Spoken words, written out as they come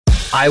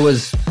I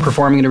was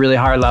performing at a really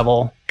high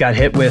level, got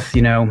hit with,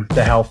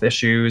 the health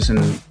issues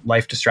and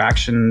life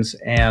distractions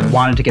and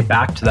wanted to get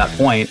back to that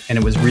point. And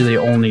it was really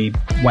only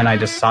when I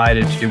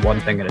decided to do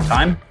one thing at a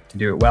time, to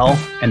do it well,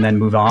 and then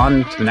move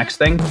on to the next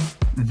thing,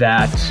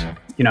 that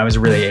I was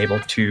really able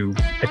to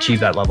achieve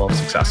that level of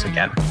success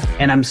again.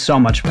 And I'm so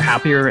much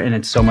happier, and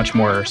it's so much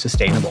more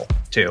sustainable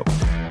too.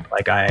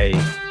 Like I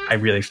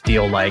really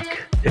feel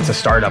like it's a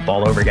startup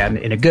all over again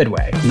in a good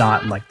way,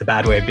 not like the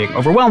bad way of being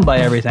overwhelmed by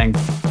everything,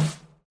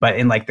 but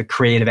in like the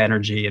creative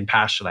energy and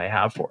passion I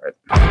have for it.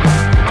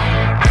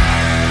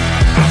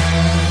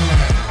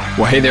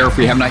 Well, hey there, if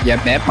we have not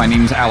yet met, my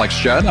name is Alex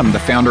Judd. I'm the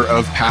founder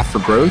of Path for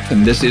Growth,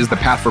 and this is the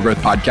Path for Growth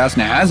podcast.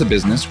 Now, as a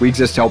business, we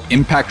exist to help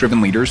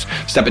impact-driven leaders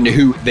step into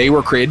who they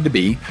were created to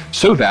be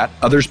so that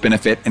others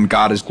benefit and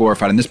God is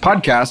glorified. And this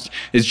podcast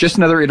is just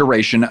another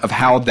iteration of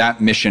how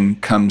that mission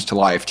comes to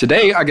life.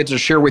 Today, I get to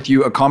share with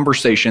you a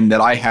conversation that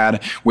I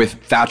had with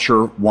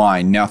Thatcher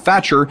Wine. Now,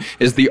 Thatcher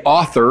is the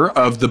author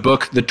of the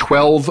book, The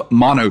 12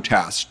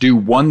 Monotasks, Do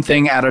One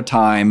Thing at a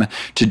Time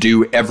to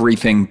Do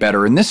Everything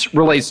Better. And this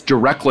relates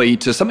directly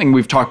to something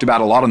we've talked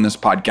about a lot on this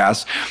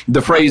podcast,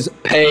 the phrase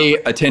pay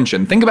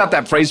attention. Think about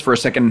that phrase for a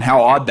second and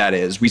how odd that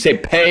is. We say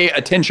pay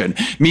attention,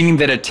 meaning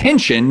that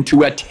attention,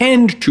 to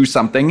attend to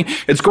something,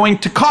 it's going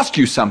to cost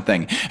you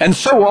something. And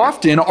so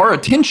often our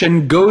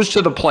attention goes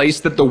to the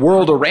place that the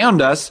world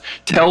around us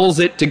tells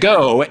it to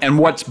go. And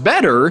what's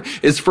better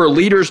is for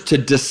leaders to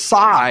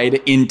decide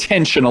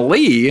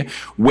intentionally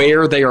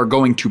where they are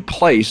going to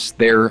place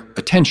their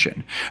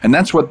attention. And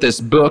that's what this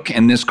book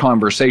and this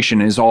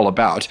conversation is all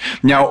about.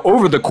 Now,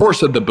 over the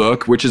course of the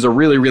book, which is a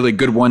really, really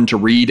good one to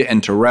read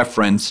and to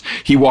reference,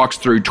 he walks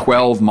through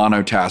 12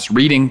 monotasks: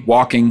 reading,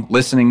 walking,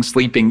 listening,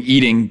 sleeping,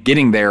 eating,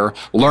 getting there,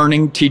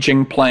 learning,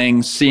 teaching,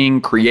 playing,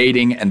 seeing,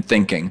 creating, and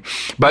thinking.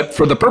 But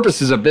for the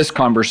purposes of this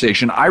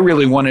conversation, I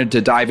really wanted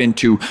to dive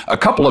into a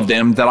couple of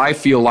them that I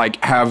feel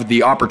like have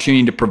the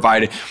opportunity to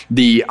provide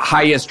the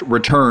highest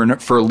return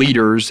for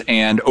leaders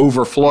and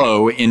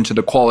overflow into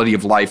the quality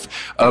of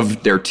life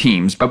of their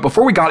teams. But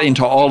before we got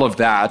into all of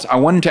that, I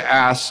wanted to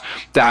ask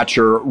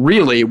Thatcher,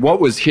 really, what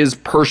was his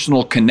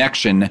personal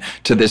connection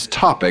to this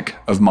topic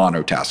of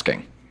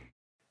monotasking?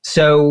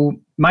 So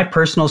my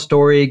personal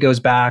story goes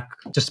back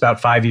just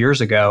about 5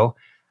 years ago.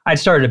 I'd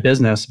started a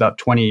business about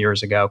 20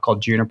 years ago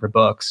called Juniper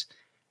Books.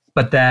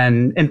 But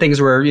then, and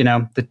things were,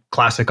 the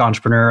classic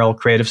entrepreneurial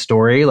creative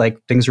story,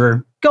 like things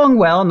were going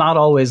well, not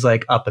always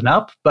like up and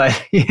up,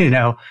 but,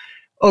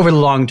 over the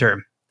long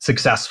term,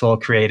 successful,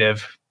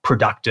 creative,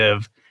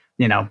 productive.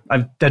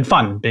 I've had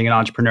fun being an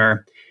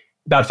entrepreneur.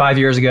 About 5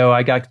 years ago,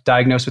 I got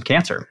diagnosed with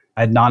cancer.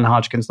 I had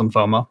non-Hodgkin's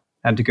lymphoma.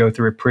 I had to go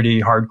through a pretty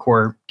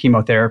hardcore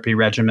chemotherapy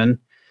regimen,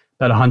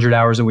 about 100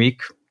 hours a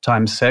week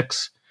times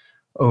 6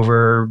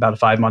 over about a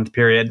 5-month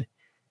period.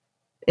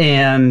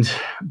 And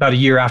about a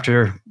year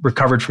after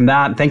recovered from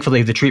that, and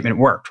thankfully the treatment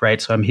worked, right?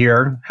 So I'm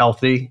here,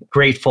 healthy,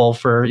 grateful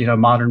for,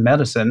 modern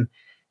medicine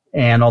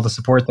and all the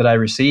support that I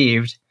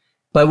received,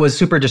 but was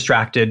super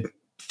distracted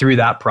through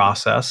that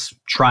process,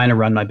 trying to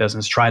run my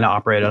business, trying to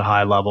operate at a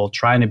high level,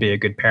 trying to be a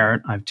good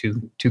parent. I have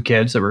two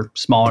kids that were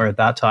smaller at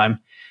that time.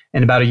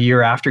 And about a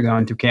year after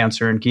going through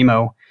cancer and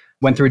chemo,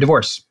 went through a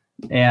divorce.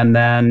 And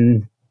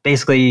then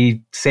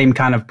basically same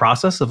kind of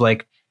process of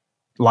like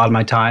a lot of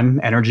my time,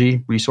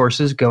 energy,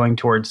 resources going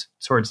towards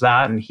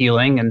that and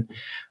healing and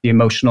the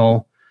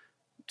emotional,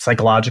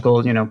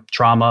 psychological,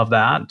 trauma of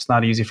that. It's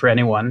not easy for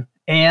anyone.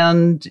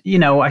 And,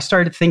 I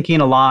started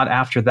thinking a lot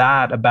after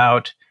that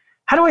about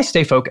how do I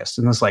stay focused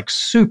in this like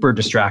super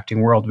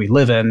distracting world we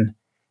live in?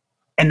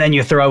 And then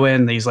you throw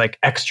in these like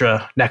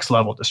extra next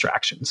level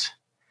distractions.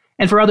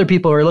 And for other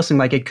people who are listening,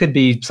 like it could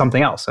be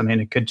something else. I mean,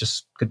 it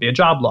could be a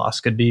job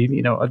loss, could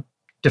be, a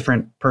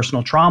different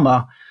personal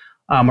trauma,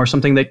 or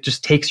something that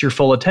just takes your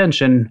full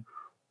attention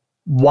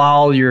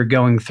while you're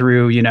going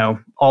through,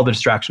 all the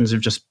distractions of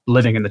just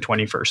living in the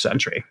 21st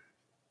century.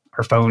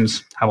 Our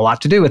phones have a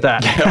lot to do with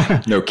that.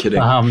 Yeah, no kidding.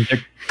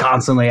 They're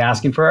constantly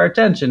asking for our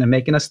attention and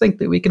making us think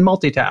that we can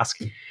multitask.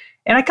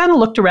 And I kind of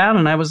looked around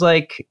and I was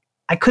like,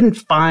 I couldn't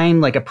find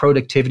like a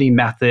productivity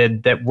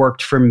method that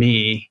worked for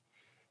me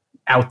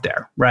out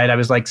there, right? I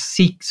was like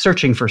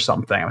searching for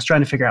something. I was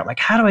trying to figure out like,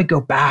 how do I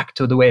go back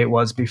to the way it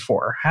was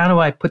before? How do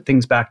I put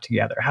things back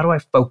together? How do I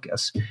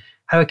focus?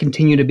 How do I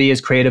continue to be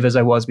as creative as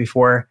I was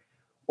before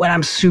when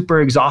I'm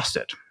super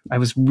exhausted? I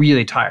was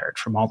really tired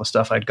from all the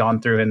stuff I'd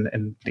gone through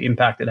and the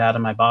impact it had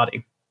on my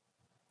body.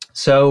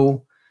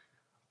 So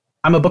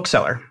I'm a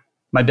bookseller.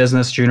 My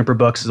business, Juniper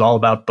Books, is all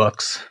about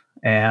books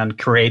and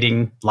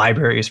creating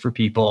libraries for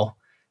people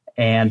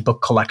and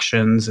book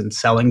collections and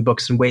selling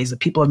books in ways that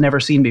people have never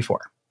seen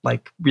before,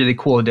 like really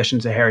cool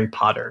editions of Harry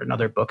Potter and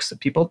other books that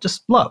people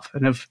just love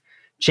and have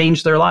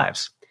changed their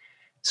lives.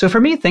 So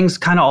for me, things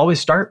kind of always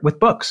start with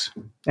books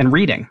and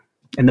reading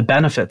and the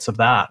benefits of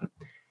that.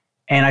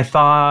 And I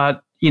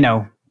thought,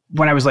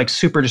 when I was like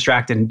super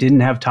distracted and didn't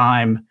have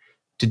time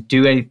to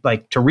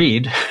to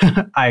read,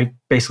 I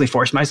basically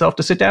forced myself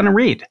to sit down and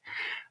read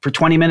for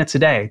 20 minutes a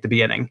day at the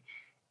beginning.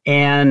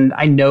 And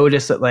I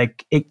noticed that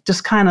like, it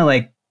just kind of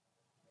like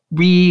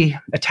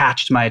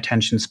reattached my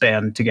attention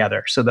span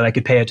together so that I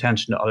could pay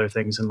attention to other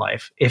things in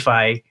life. If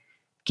I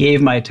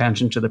gave my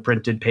attention to the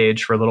printed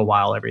page for a little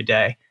while every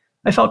day,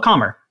 I felt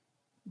calmer.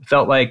 It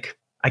felt like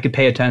I could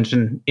pay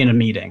attention in a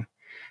meeting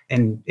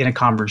and in a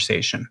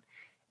conversation.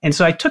 And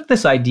so I took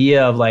this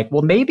idea of like,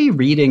 well, maybe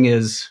reading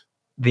is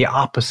the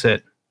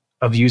opposite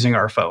of using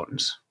our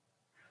phones.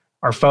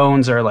 Our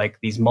phones are like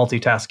these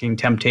multitasking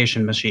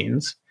temptation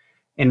machines.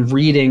 And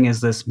reading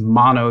is this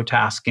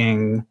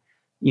monotasking,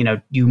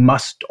 you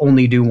must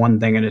only do one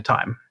thing at a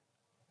time.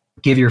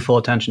 Give your full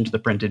attention to the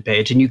printed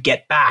page and you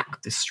get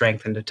back this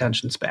strengthened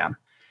attention span.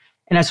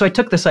 And so I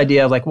took this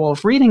idea of like, well,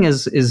 if reading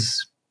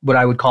is what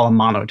I would call a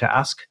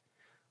monotask,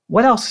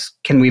 what else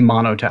can we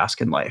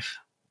monotask in life?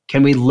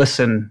 Can we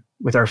listen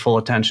with our full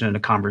attention in a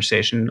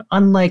conversation,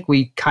 unlike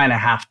we kind of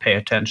half pay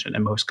attention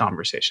in most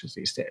conversations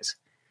these days?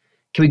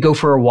 Can we go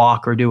for a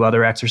walk or do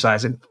other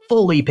exercise and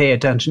fully pay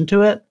attention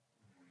to it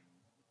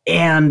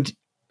and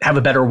have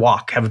a better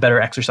walk, have a better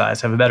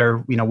exercise, have a better,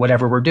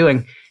 whatever we're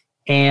doing,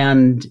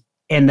 and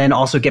then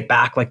also get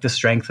back like the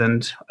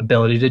strengthened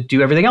ability to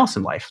do everything else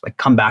in life, like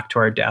come back to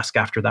our desk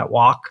after that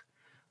walk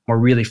or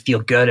really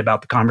feel good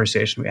about the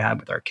conversation we had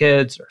with our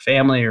kids or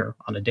family or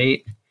on a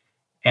date,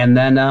 and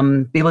then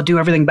be able to do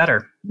everything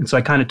better. And so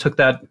I kind of took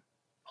that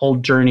whole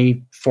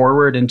journey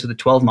forward into the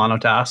 12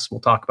 monotasks.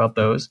 We'll talk about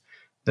those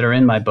that are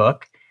in my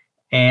book,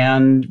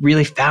 and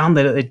really found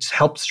that it's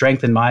helped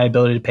strengthen my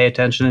ability to pay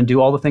attention and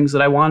do all the things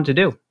that I wanted to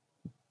do.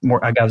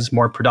 I was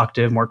more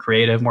productive, more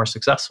creative, more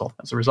successful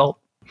as a result.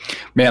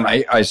 Man,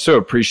 I so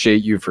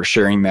appreciate you for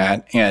sharing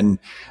that. And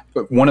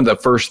one of the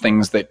first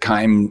things that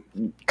kind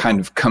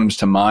of comes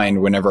to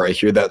mind whenever I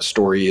hear that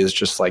story is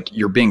just like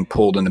you're being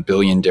pulled in a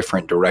billion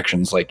different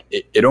directions. Like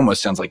it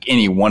almost sounds like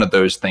any one of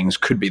those things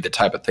could be the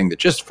type of thing that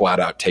just flat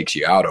out takes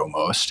you out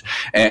almost.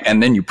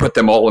 And then you put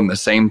them all in the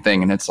same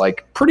thing. And it's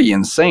like pretty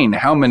insane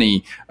how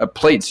many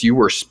plates you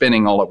were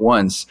spinning all at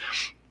once.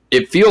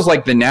 It feels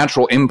like the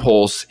natural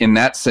impulse in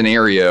that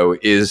scenario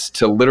is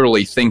to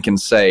literally think and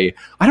say,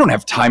 I don't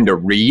have time to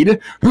read.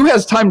 Who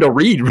has time to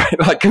read? Right?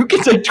 Like, who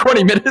can take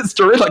 20 minutes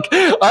to read? Like,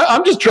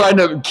 I'm just trying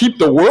to keep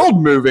the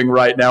world moving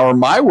right now, or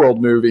my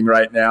world moving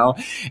right now.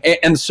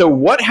 And so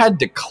what had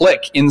to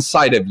click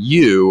inside of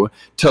you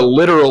to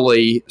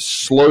literally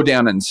slow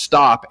down and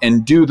stop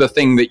and do the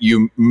thing that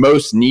you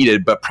most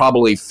needed, but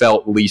probably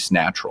felt least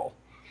natural?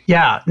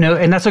 Yeah, no,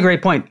 and that's a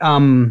great point.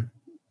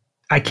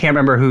 I can't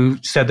remember who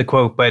said the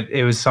quote, but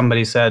it was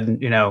somebody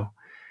said,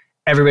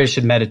 everybody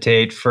should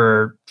meditate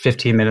for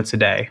 15 minutes a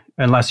day,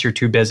 unless you're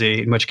too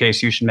busy, in which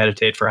case you should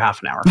meditate for half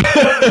an hour.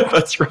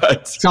 That's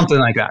right. Something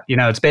like that.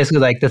 It's basically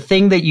like the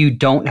thing that you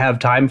don't have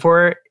time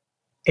for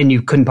and you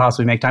couldn't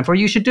possibly make time for,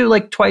 you should do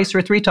like twice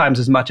or three times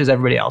as much as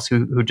everybody else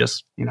who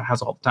just,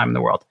 has all the time in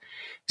the world.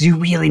 Because you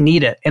really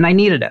need it. And I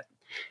needed it.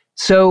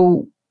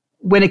 So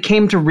when it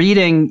came to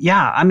reading,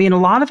 a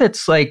lot of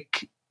it's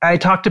like, I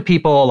talk to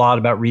people a lot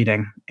about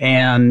reading.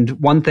 And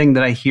one thing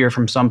that I hear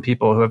from some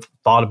people who have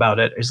thought about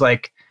it is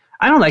like,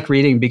 I don't like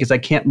reading because I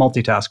can't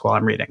multitask while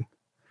I'm reading.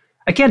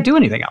 I can't do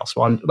anything else.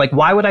 Well, like,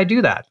 why would I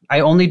do that? I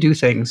only do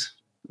things.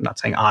 I'm not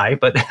saying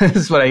but this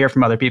is what I hear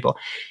from other people.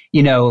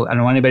 I don't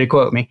want anybody to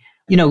quote me.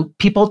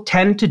 People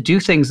tend to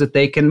do things that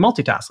they can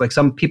multitask. Like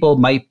some people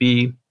might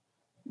be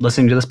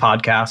listening to this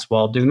podcast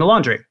while doing the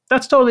laundry.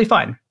 That's totally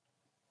fine. I'm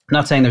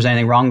not saying there's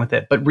anything wrong with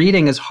it, but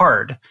reading is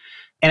hard.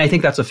 And I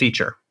think that's a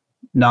feature,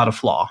 not a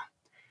flaw.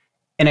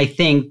 And I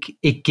think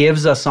it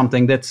gives us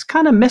something that's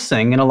kind of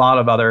missing in a lot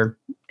of other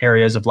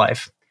areas of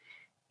life.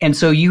 And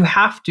so you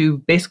have to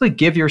basically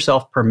give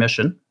yourself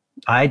permission,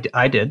 I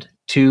did,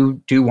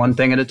 to do one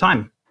thing at a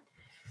time.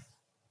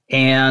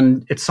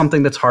 And it's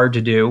something that's hard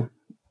to do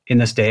in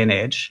this day and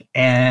age.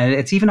 And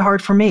it's even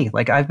hard for me.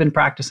 Like I've been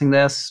practicing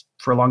this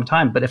for a long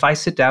time, but if I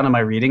sit down in my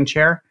reading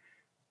chair,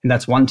 and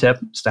that's one tip,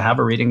 is to have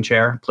a reading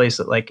chair, a place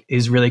that like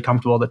is really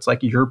comfortable, that's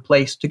like your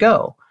place to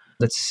go,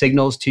 that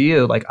signals to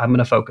you, like, I'm going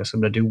to focus.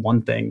 I'm going to do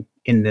one thing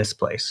in this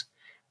place.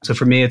 So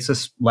for me, it's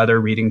this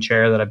leather reading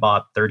chair that I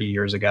bought 30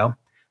 years ago.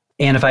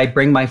 And if I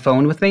bring my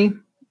phone with me,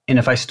 and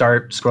if I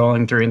start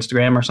scrolling through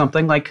Instagram or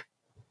something, like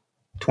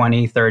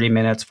 20, 30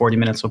 minutes, 40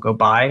 minutes will go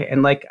by,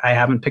 and like I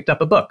haven't picked up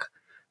a book.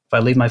 If I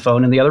leave my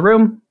phone in the other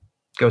room,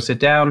 go sit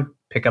down,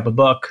 pick up a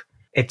book,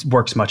 it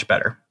works much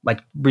better.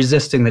 Like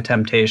resisting the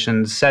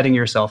temptations, setting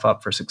yourself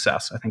up for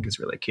success, I think is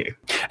really key.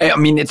 I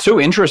mean, it's so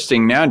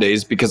interesting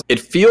nowadays because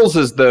it feels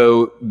as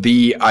though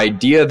the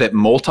idea that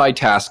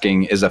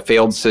multitasking is a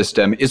failed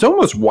system is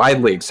almost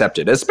widely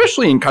accepted,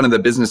 especially in kind of the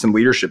business and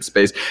leadership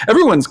space.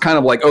 Everyone's kind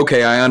of like,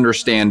 okay, I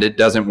understand it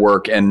doesn't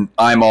work and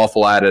I'm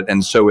awful at it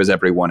and so is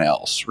everyone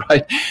else,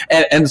 right?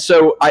 And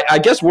so I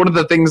guess one of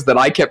the things that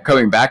I kept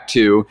coming back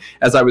to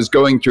as I was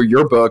going through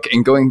your book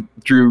and going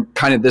through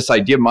kind of this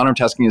idea of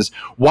monotasking is,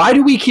 why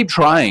do we keep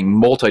trying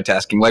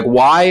multitasking? Like,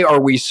 why are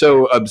we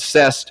so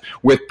obsessed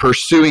with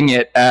pursuing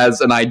it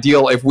as an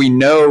ideal if we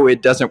know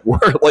it doesn't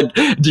work? Like,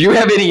 do you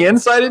have any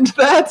insight into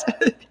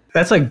that?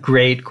 That's a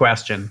great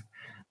question.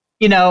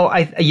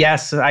 I've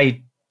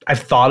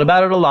thought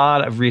about it a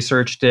lot. I've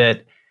researched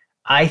it.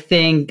 I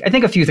think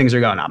a few things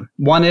are going on.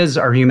 One is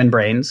our human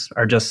brains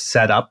are just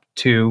set up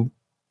to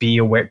be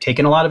aware,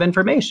 taking a lot of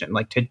information,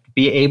 like to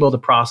be able to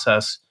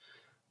process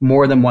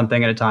more than one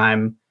thing at a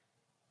time.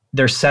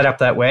 They're set up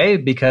that way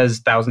because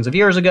thousands of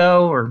years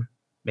ago, or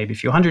maybe a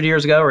few hundred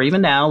years ago, or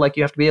even now, like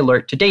you have to be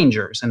alert to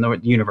dangers in the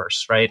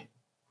universe, right?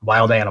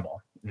 Wild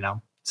animal,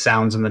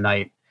 sounds in the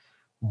night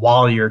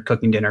while you're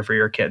cooking dinner for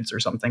your kids or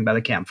something by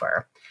the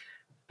campfire.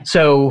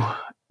 So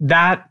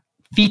that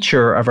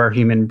feature of our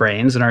human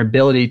brains and our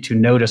ability to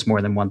notice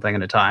more than one thing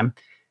at a time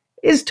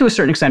is to a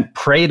certain extent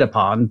preyed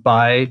upon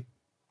by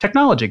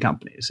technology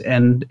companies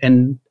and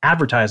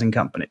advertising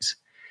companies.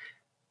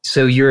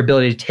 So your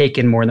ability to take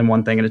in more than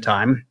one thing at a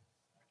time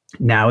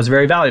now is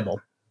very valuable.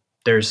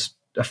 There's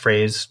a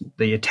phrase,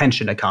 the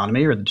attention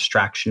economy or the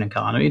distraction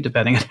economy,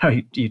 depending on how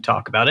you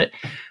talk about it.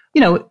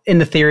 In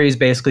the theory is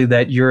basically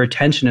that your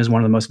attention is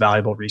one of the most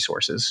valuable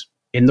resources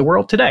in the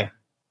world today.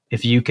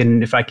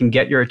 If I can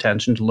get your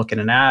attention to look at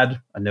an ad,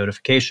 a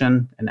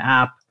notification, an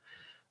app,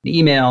 an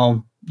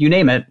email, you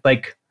name it,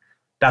 like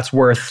that's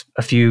worth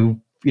a few,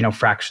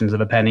 fractions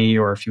of a penny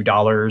or a few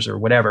dollars or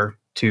whatever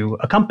to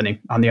a company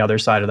on the other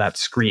side of that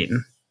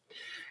screen.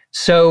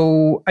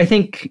 So I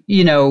think,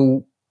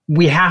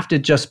 we have to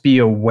just be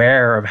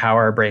aware of how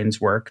our brains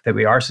work, that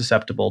we are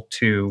susceptible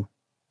to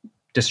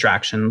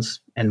distractions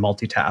and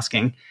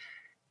multitasking.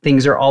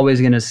 Things are always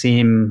going to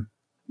seem,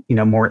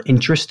 more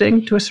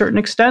interesting to a certain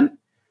extent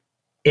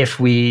if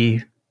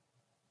we,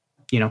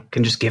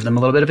 can just give them a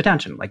little bit of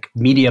attention. Like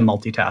media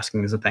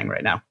multitasking is a thing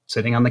right now.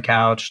 Sitting on the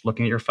couch,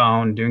 looking at your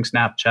phone, doing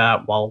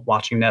Snapchat while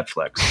watching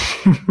Netflix.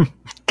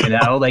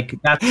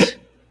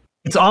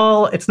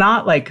 It's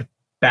not like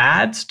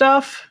bad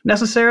stuff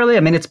necessarily.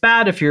 I mean, it's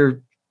bad if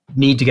you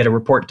need to get a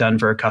report done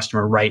for a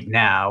customer right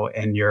now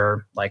and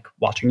you're like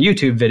watching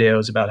YouTube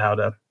videos about how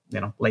to,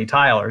 lay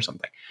tile or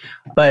something.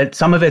 But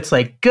some of it's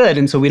like good.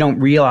 And so we don't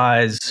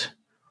realize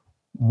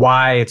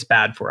why it's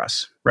bad for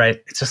us,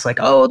 right? It's just like,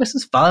 oh, this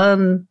is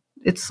fun.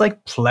 It's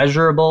like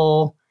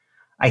pleasurable.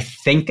 I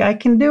think I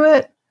can do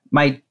it.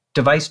 My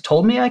device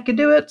told me I could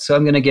do it, so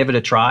I'm going to give it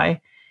a try.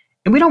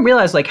 And we don't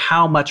realize like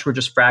how much we're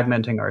just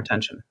fragmenting our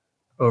attention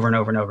over and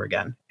over and over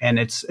again. And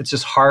it's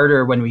just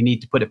harder when we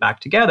need to put it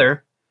back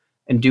together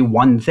and do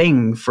one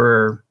thing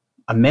for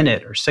a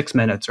minute or 6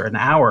 minutes or an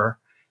hour,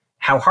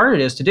 how hard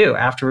it is to do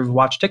after we've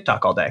watched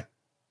TikTok all day.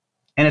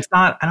 And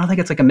I don't think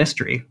it's like a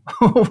mystery.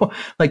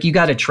 Like you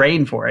got to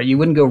train for it. You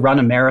wouldn't go run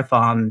a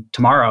marathon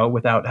tomorrow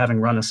without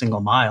having run a single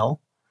mile.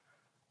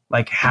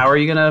 Like how are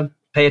you going to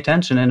pay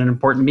attention in an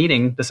important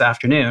meeting this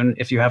afternoon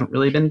if you haven't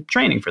really been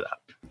training for that?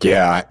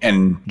 Yeah.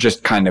 And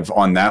just kind of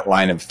on that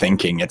line of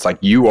thinking, it's like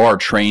you are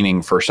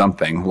training for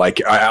something.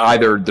 Like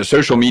either the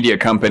social media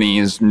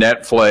companies,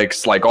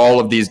 Netflix, like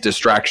all of these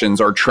distractions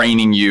are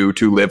training you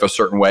to live a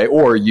certain way,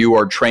 or you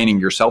are training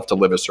yourself to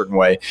live a certain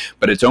way.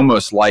 But it's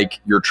almost like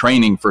you're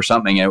training for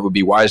something, and it would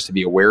be wise to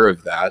be aware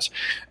of that.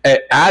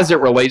 As it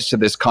relates to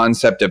this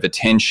concept of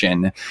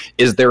attention,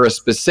 is there a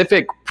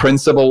specific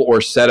principle or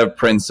set of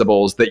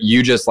principles that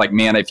you just like,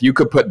 man, if you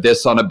could put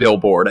this on a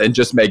billboard and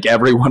just make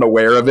everyone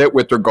aware of it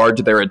with regard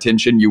to their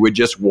attention, you would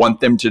just want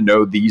them to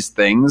know these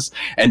things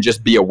and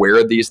just be aware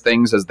of these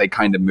things as they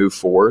kind of move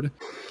forward?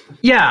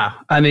 Yeah.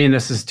 I mean,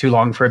 this is too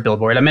long for a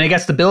billboard. I mean, I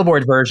guess the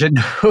billboard version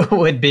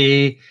would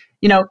be,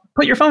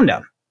 put your phone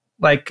down,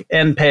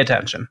 and pay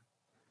attention.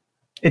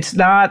 It's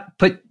not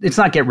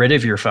get rid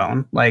of your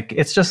phone. Like,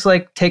 it's just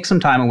like take some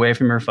time away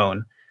from your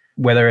phone,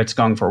 whether it's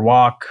going for a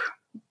walk,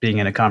 being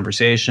in a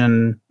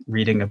conversation,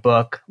 reading a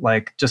book,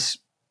 like just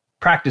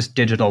practice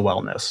digital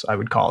wellness, I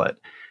would call it,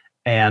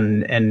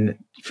 and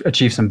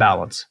achieve some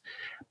balance.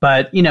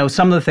 But,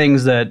 some of the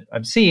things that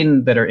I've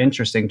seen that are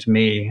interesting to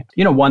me,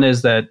 one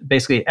is that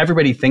basically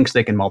everybody thinks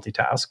they can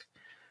multitask,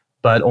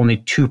 but only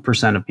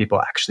 2% of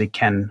people actually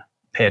can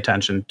pay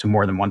attention to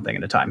more than one thing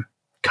at a time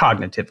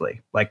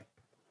cognitively. Like,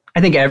 I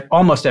think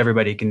almost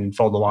everybody can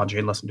fold the laundry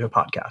and listen to a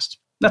podcast.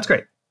 That's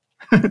great.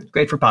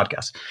 Great for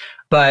podcasts.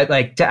 But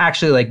to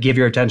actually give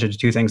your attention to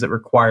two things that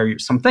require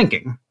some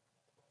thinking,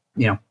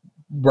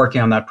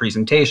 working on that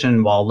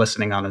presentation while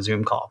listening on a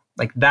Zoom call,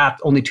 that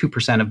only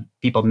 2% of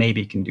people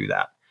maybe can do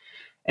that.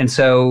 And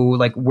so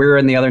we're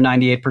in the other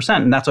 98%,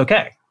 and that's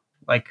okay.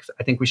 I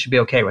think we should be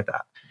okay with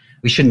that.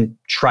 We shouldn't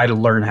try to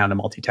learn how to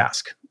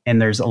multitask. And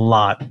there's the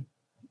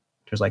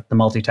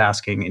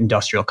multitasking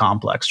industrial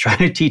complex trying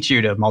to teach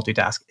you to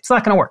multitask. It's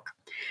not going to work.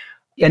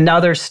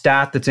 Another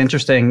stat that's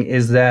interesting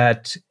is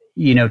that,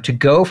 to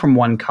go from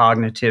one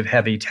cognitive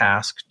heavy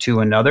task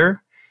to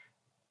another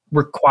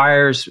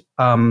requires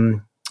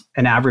an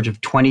average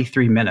of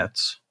 23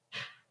 minutes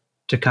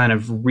to kind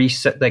of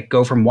reset,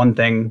 go from one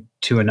thing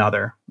to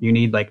another. You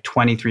need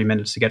 23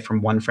 minutes to get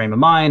from one frame of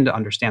mind,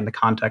 understand the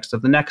context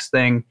of the next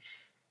thing,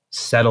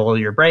 settle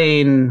your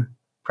brain,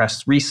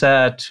 press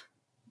reset,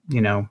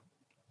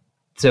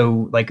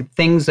 So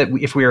things that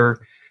if we're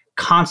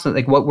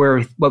constantly,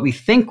 what we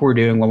think we're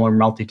doing when we're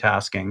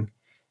multitasking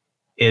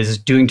is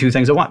doing two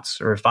things at once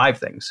or five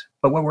things.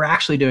 But what we're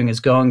actually doing is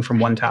going from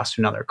one task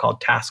to another,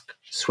 called task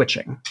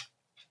switching.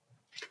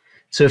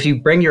 So if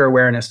you bring your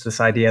awareness to this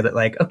idea that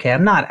like, okay,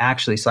 I'm not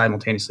actually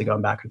simultaneously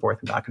going back and forth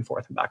and back and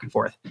forth and back and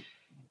forth.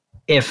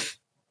 If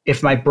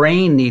my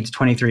brain needs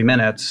 23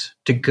 minutes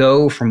to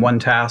go from one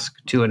task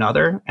to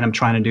another, and I'm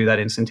trying to do that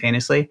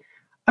instantaneously,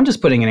 I'm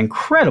just putting an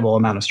incredible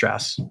amount of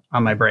stress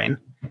on my brain.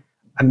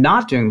 I'm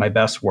not doing my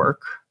best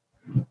work,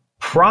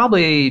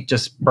 probably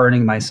just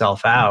burning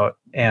myself out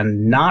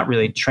and not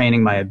really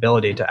training my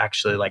ability to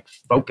actually like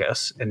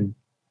focus and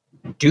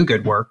do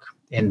good work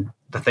in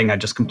the thing I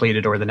just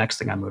completed or the next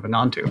thing I'm moving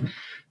on to.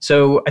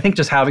 So I think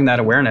just having that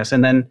awareness.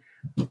 And then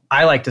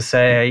I like to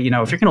say,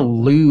 if you're going to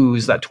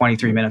lose that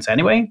 23 minutes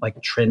anyway,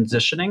 like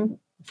transitioning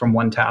from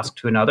one task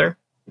to another,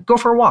 go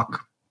for a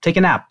walk, take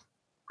a nap,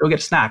 go get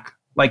a snack,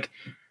 like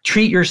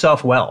treat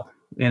yourself well,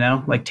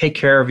 like take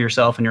care of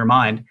yourself and your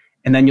mind,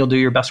 and then you'll do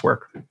your best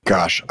work.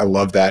 Gosh, I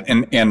love that.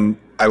 And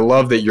I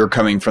love that you're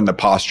coming from the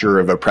posture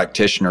of a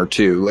practitioner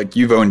too. Like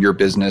you've owned your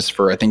business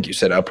for, I think you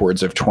said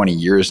upwards of 20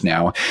 years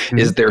now. Mm-hmm.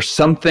 Is there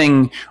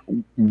something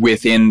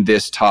within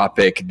this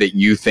topic that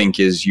you think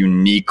is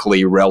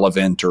uniquely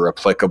relevant or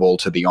applicable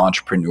to the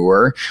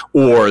entrepreneur,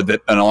 or that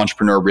an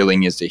entrepreneur really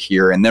needs to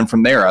hear? And then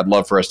from there, I'd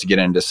love for us to get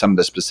into some of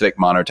the specific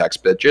monotasks,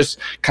 but just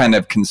kind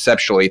of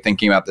conceptually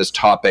thinking about this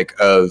topic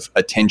of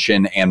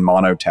attention and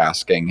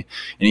monotasking.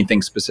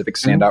 Anything specific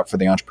stand out for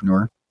the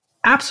entrepreneur?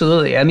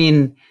 Absolutely. I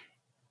mean,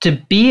 to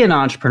be an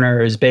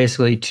entrepreneur is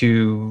basically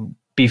to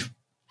be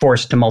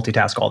forced to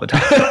multitask all the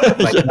time.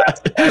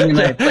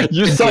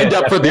 You signed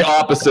up for the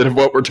opposite of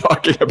what we're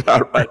talking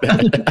about right now.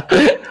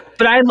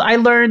 But I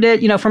learned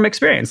it, from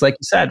experience, like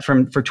you said,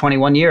 for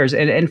 21 years.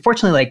 And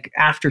fortunately, like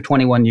after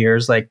 21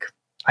 years, like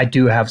I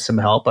do have some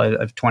help. I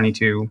have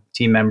 22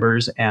 team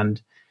members, and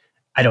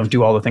I don't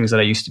do all the things that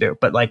I used to do.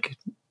 But like,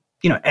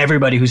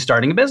 everybody who's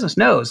starting a business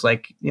knows,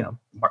 like,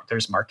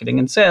 there's marketing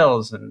and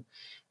sales and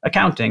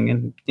accounting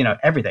and,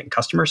 everything,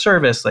 customer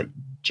service, like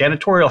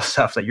janitorial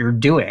stuff that you're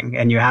doing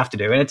and you have to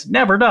do. And it's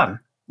never done.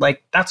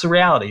 Like, that's a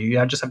reality.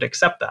 You just have to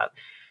accept that.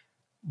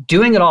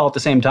 Doing it all at the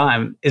same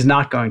time is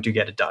not going to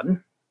get it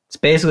done. It's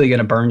basically going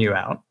to burn you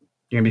out.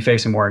 You're going to be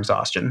facing more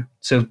exhaustion.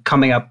 So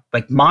coming up,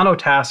 like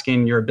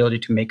monotasking your ability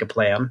to make a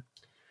plan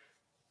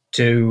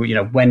to,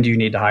 when do you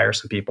need to hire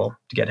some people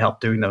to get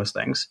help doing those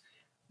things?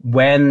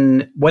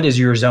 What is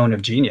your zone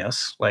of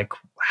genius? Like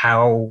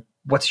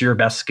what's your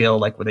best skill?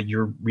 Like whether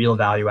your real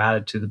value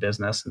added to the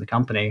business and the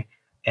company,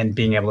 and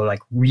being able to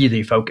like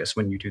really focus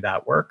when you do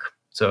that work.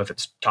 So if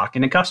it's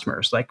talking to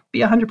customers, like be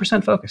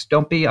 100% focused.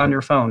 Don't be on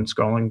your phone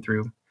scrolling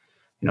through,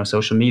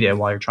 social media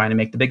while you're trying to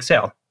make the big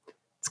sale.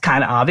 It's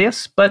kind of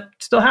obvious, but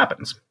it still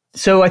happens.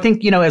 So I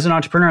think, as an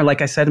entrepreneur,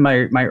 like I said in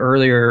my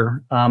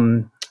earlier,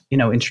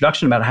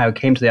 introduction about how I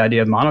came to the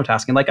idea of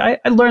monotasking, like I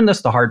learned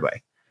this the hard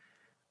way.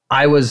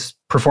 I was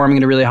performing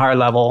at a really high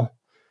level,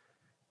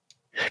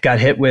 got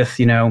hit with,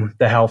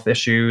 the health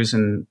issues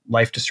and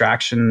life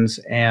distractions,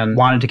 and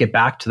wanted to get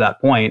back to that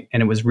point.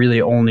 And it was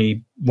really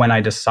only when I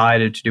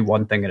decided to do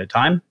one thing at a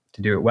time,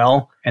 to do it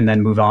well, and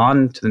then move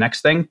on to the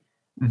next thing,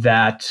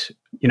 that,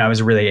 I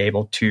was really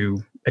able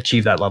to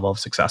achieve that level of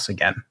success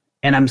again.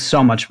 And I'm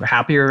so much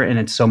happier, and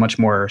it's so much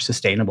more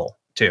sustainable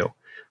too.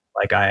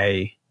 Like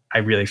I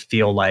really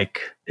feel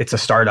like it's a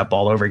startup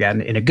all over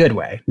again in a good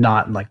way,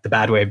 not in like the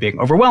bad way of being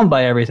overwhelmed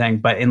by everything,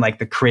 but in like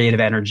the creative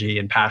energy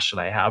and passion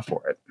I have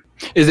for it.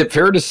 Is it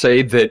fair to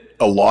say that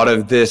a lot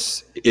of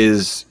this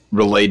is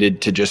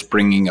related to just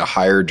bringing a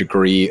higher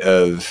degree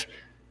of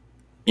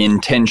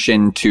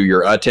intention to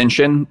your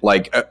attention,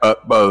 like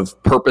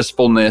of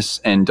purposefulness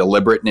and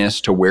deliberateness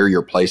to where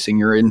you're placing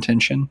your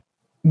intention?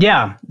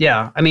 Yeah.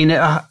 I mean,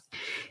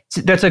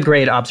 that's a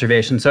great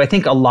observation. So I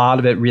think a lot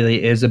of it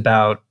really is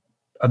about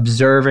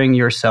observing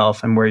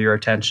yourself and where your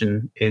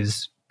attention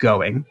is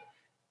going,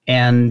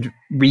 and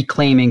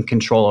reclaiming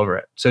control over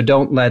it. So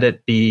don't let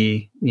it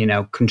be,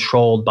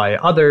 controlled by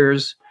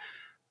others,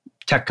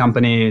 tech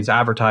companies,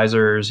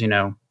 advertisers,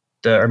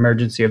 the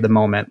emergency of the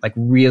moment. Like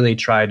really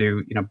try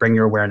to, bring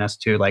your awareness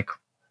to like,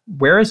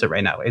 where is it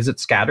right now? Is it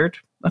scattered?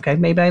 Okay,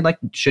 maybe I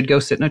should go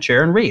sit in a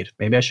chair and read.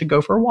 Maybe I should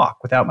go for a walk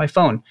without my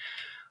phone.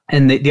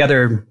 And the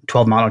other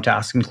 12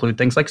 monotasks include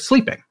things like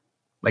sleeping.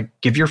 Like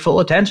give your full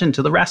attention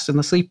to the rest and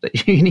the sleep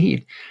that you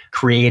need.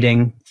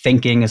 Creating,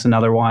 thinking is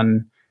another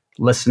one,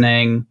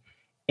 listening.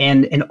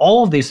 And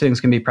all of these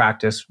things can be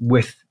practiced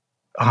with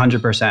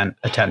 100%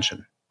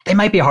 attention. They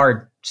might be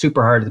hard,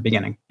 super hard at the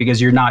beginning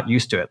because you're not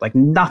used to it. Like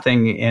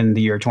nothing in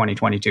the year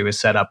 2022 is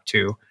set up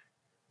to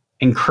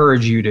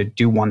encourage you to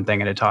do one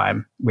thing at a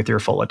time with your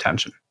full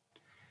attention.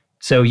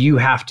 So you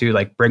have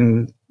to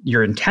bring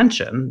your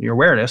intention, your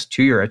awareness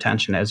to your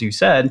attention, as you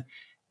said,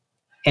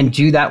 and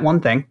do that one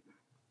thing.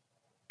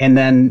 And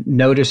then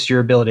notice your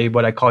ability,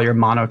 what I call your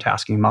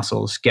monotasking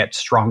muscles, get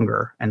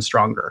stronger and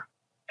stronger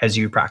as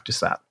you practice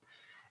that.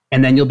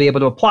 And then you'll be able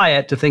to apply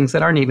it to things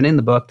that aren't even in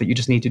the book that you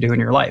just need to do in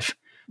your life,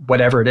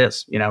 whatever it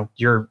is.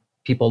 Your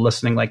people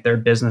listening, like their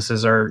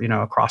businesses are,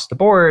 across the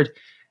board,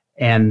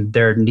 and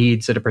their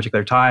needs at a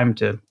particular time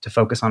to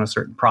focus on a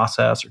certain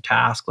process or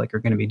task, are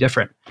going to be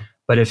different.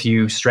 But if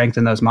you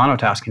strengthen those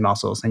monotasking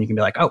muscles, then you can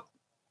be like, oh,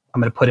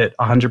 I'm going to put it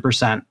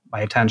 100%, my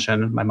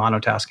attention, my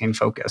monotasking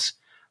focus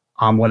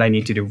on what I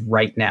need to do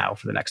right now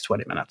for the next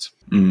 20 minutes.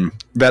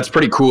 That's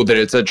pretty cool that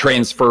it's a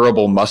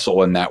transferable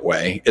muscle in that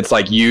way. It's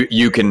like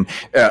you can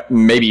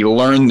maybe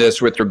learn this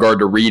with regard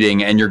to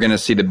reading, and you're going to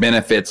see the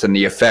benefits and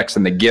the effects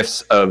and the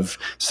gifts of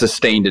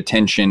sustained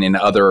attention in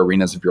other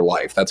arenas of your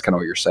life. That's kind of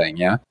what you're saying,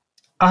 yeah?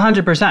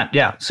 100%,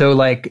 yeah. So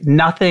like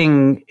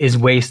nothing is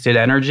wasted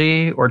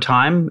energy or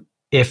time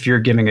if you're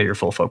giving it your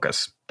full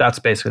focus. That's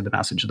basically the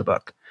message of the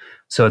book.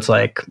 So it's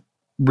like,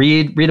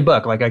 read a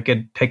book. Like I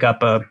could pick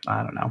up a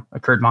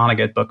Kurt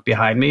Vonnegut book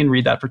behind me and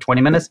read that for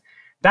 20 minutes.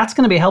 That's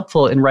going to be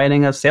helpful in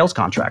writing a sales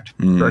contract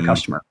for a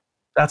customer.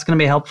 That's going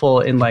to be helpful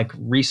in like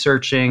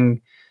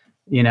researching,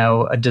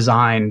 a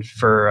design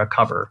for a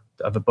cover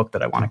of a book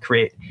that I want to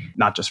create,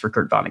 not just for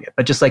Kurt Vonnegut,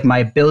 but just like my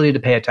ability to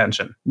pay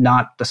attention,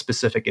 not the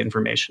specific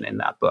information in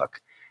that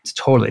book. It's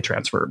totally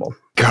transferable.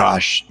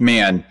 Gosh,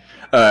 man.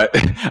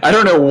 I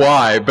don't know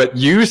why, but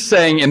you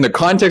saying in the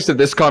context of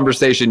this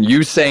conversation,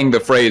 you saying the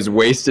phrase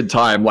wasted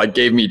time like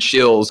gave me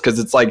chills, because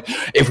it's like,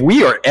 if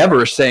we are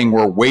ever saying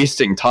we're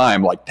wasting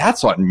time, like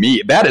that's on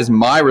me. That is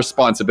my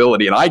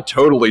responsibility. And I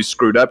totally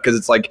screwed up, because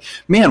it's like,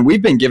 man,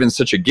 we've been given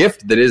such a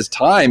gift that is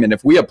time. And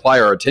if we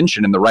apply our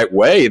attention in the right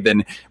way,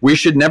 then we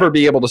should never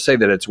be able to say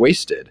that it's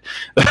wasted.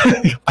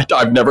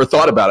 I've never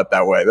thought about it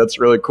that way. That's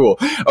really cool.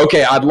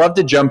 Okay, I'd love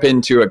to jump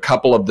into a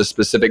couple of the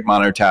specific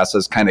monotasks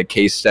as kind of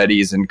case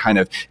studies and kind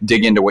of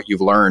dig into what you've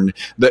learned.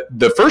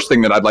 The first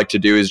thing that I'd like to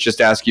do is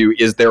just ask you,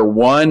 is there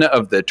one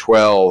of the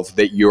 12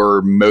 that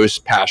you're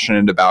most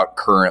passionate about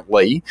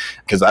currently?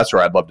 Because that's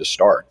where I'd love to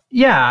start.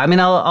 Yeah, I mean,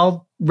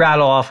 I'll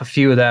rattle off a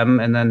few of them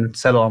and then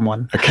settle on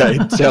one. Okay,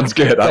 sounds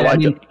good. I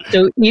like it.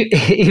 So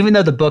even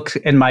though the books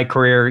in my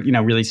career,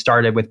 really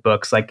started with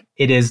books, like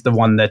it is the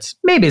one that's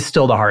maybe it's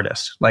still the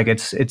hardest. Like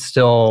it's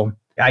still,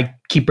 I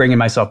keep bringing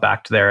myself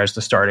back to there as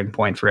the starting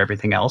point for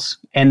everything else.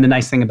 And the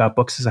nice thing about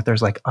books is that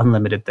there's like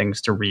unlimited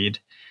things to read.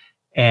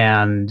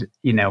 And,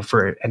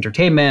 for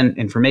entertainment,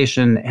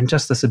 information, and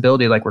just this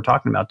ability, like we're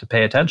talking about, to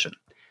pay attention.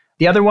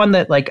 The other one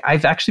that like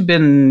I've actually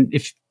been,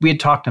 if we had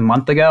talked a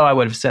month ago, I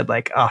would have said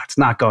like, oh, it's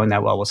not going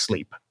that well with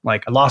sleep.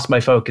 Like I lost my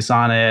focus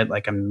on it.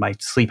 Like my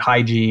sleep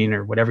hygiene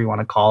or whatever you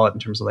want to call it in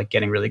terms of like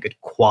getting really good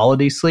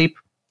quality sleep.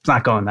 It's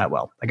not going that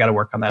well. I got to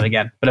work on that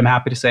again. But I'm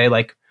happy to say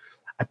like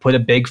I put a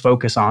big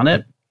focus on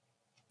it,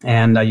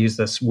 and I use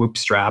this Whoop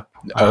strap.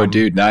 Oh,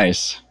 dude,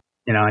 nice.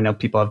 I know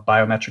people have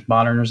biometric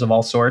monitors of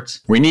all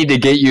sorts. We need to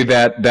get you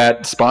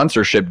that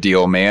sponsorship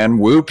deal, man.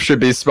 Whoop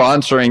should be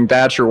sponsoring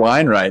Thatcher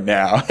Wine right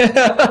now.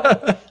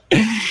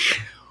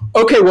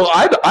 Okay, well,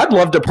 I'd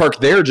love to park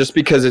there just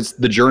because it's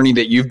the journey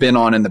that you've been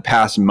on in the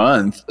past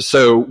month.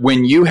 So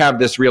when you have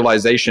this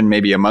realization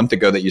maybe a month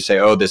ago that you say,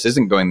 oh, this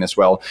isn't going this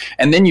well,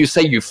 and then you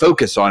say you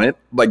focus on it,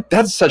 like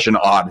that's such an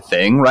odd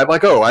thing, right?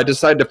 Like, oh, I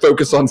decided to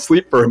focus on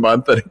sleep for a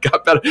month and it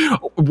got better.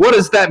 What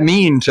does that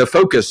mean to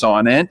focus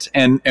on it?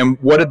 And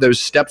what did those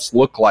steps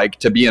look like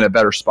to be in a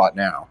better spot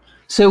now?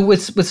 So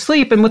with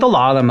sleep and with a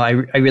lot of them, I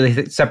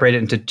really separate it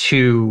into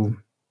two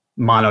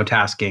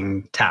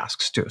monotasking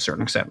tasks to a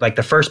certain extent. Like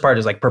the first part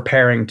is like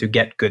preparing to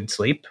get good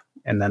sleep.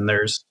 And then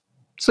there's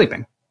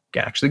sleeping,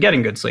 actually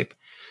getting good sleep.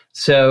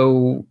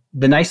 So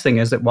the nice thing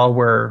is that while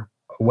we're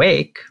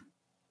awake,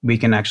 we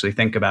can actually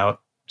think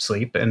about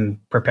sleep and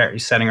prepare,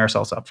 setting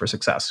ourselves up for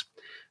success.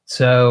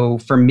 So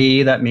for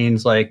me, that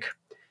means like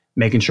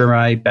making sure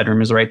my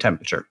bedroom is the right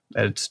temperature,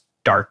 that it's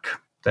dark,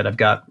 that I've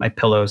got my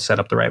pillows set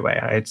up the right way.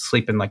 I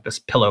sleep in like this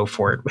pillow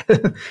fort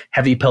with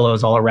heavy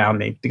pillows all around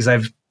me because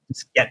I've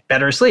get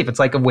better sleep. It's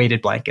like a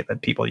weighted blanket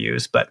that people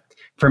use. But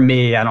for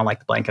me, I don't like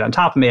the blanket on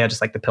top of me. I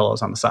just like the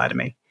pillows on the side of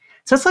me.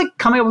 So it's like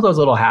coming up with those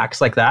little hacks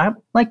like that,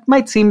 like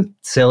might seem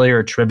silly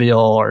or trivial,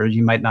 or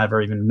you might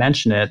never even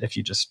mention it if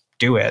you just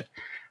do it.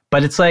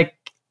 But it's like,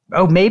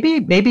 oh,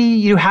 maybe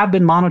you have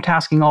been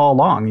monotasking all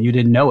along and you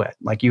didn't know it.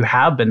 Like you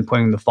have been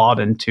putting the thought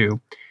into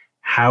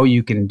how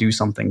you can do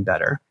something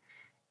better.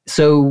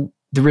 So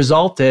the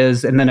result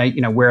is, and then I,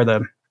 wear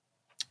the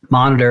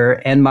monitor,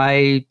 and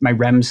my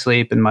REM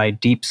sleep and my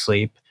deep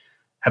sleep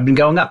have been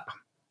going up,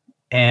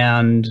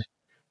 and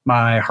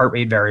my heart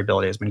rate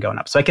variability has been going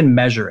up. So I can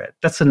measure it.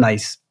 That's a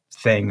nice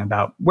thing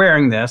about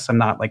wearing this. I'm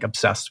not like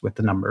obsessed with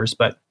the numbers,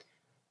 but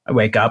I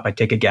wake up, I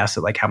take a guess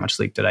at like how much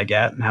sleep did I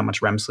get and how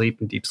much REM sleep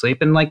and deep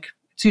sleep. And like,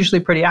 it's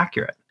usually pretty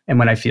accurate. And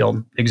when I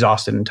feel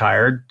exhausted and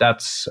tired,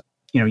 that's,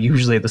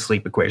 usually the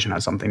sleep equation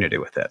has something to do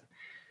with it.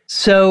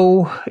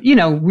 So,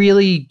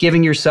 really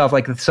giving yourself,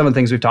 like some of the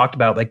things we've talked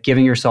about, like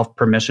giving yourself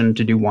permission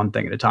to do one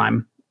thing at a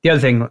time. The other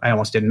thing, I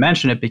almost didn't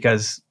mention it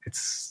because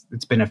it's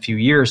been a few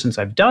years since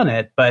I've done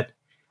it, but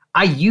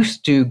I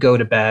used to go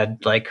to bed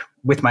like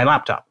with my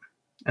laptop,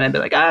 and I'd be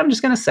like, I'm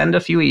just going to send a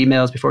few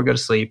emails before I go to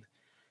sleep.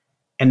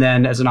 And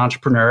then as an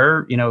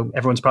entrepreneur,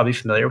 everyone's probably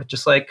familiar with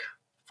just like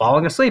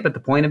falling asleep at the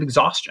point of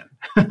exhaustion.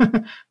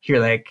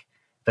 You're like,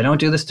 if I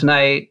don't do this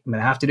tonight, I'm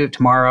going to have to do it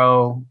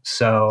tomorrow.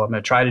 So I'm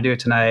going to try to do it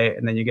tonight.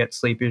 And then you get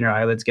sleepy and your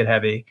eyelids get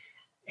heavy.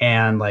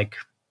 And like,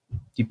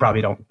 you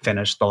probably don't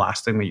finish the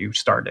last thing that you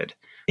started.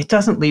 It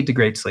doesn't lead to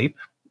great sleep.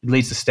 It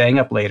leads to staying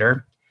up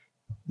later.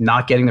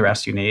 not getting the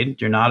rest you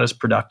need. You're not as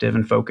productive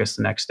and focused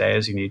the next day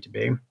as you need to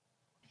be.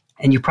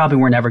 And you probably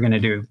were never going to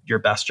do your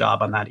best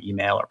job on that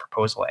email or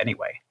proposal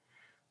anyway.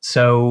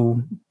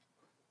 So,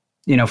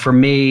 for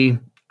me,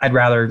 I'd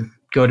rather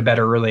go to bed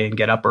early and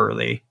get up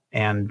early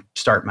and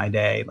start my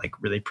day like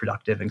really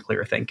productive and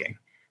clear thinking.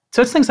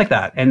 So it's things like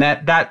that. And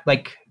that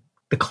like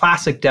the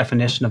classic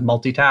definition of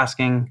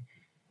multitasking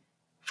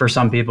for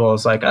some people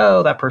is like,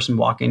 oh, that person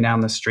walking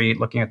down the street,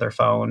 looking at their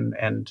phone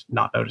and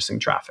not noticing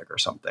traffic or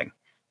something.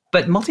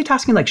 But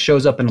multitasking like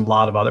shows up in a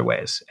lot of other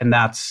ways. And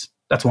that's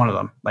one of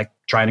them, like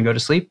trying to go to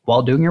sleep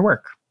while doing your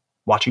work,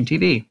 watching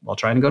TV while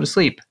trying to go to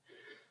sleep,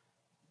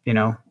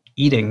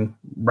 eating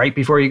right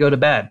before you go to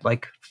bed.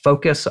 Like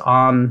focus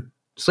on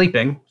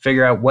sleeping,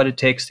 figure out what it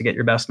takes to get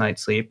your best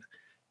night's sleep,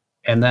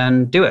 and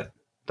then do it.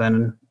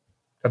 Then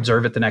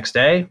observe it the next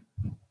day,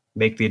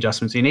 make the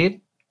adjustments you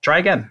need, try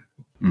again.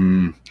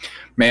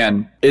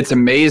 Man, it's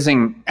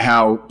amazing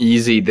how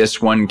easy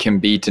this one can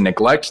be to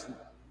neglect.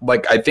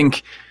 Like, I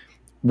think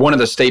one of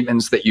the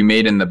statements that you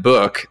made in the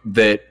book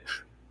that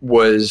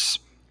was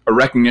a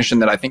recognition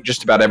that I think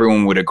just about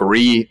everyone would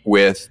agree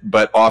with,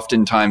 but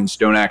oftentimes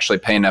don't actually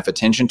pay enough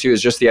attention to,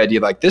 is just the idea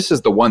like this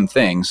is the one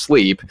thing,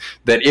 sleep,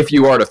 that if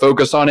you are to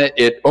focus on it,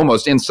 it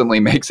almost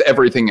instantly makes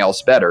everything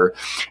else better.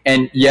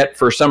 And yet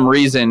for some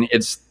reason,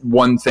 it's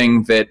one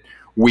thing that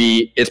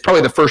it's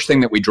probably the first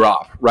thing that we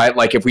drop, right?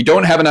 Like if we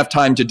don't have enough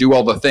time to do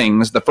all the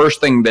things, the first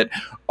thing that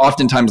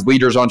oftentimes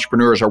leaders,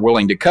 entrepreneurs are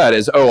willing to cut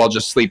is, I'll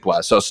just sleep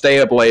less. So stay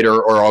up later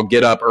or I'll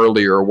get up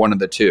earlier, one of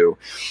the two.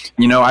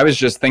 I was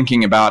just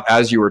thinking about,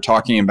 as you were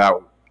talking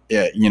about,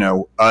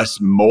 us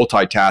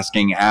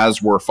multitasking as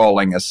we're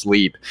falling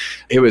asleep.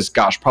 It was,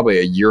 probably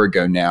a year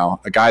ago now,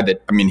 a guy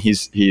that,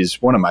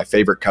 he's one of my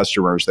favorite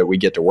customers that we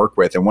get to work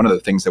with. And one of the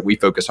things that we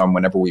focus on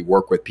whenever we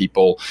work with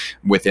people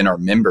within our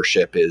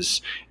membership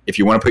is, if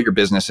you want to put your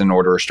business in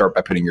order, start by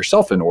putting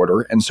yourself in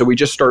order. And so we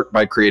just start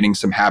by creating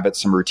some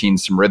habits, some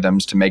routines, some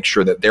rhythms to make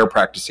sure that they're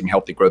practicing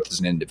healthy growth as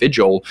an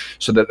individual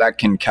so that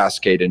can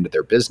cascade into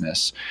their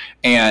business.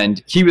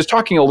 And he was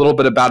talking a little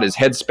bit about his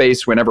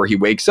headspace whenever he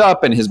wakes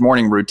up, and his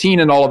morning routine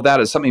and all of that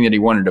is something that he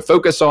wanted to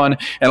focus on.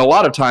 And a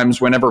lot of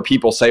times whenever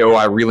people say,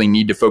 I really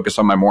need to focus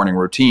on my morning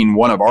routine,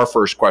 one of our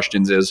first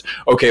questions is,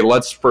 okay,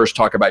 let's first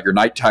talk about your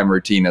nighttime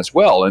routine as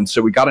well. And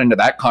so we got into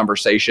that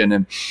conversation,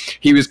 and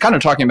he was kind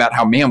of talking about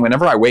how, man,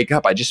 whenever I wake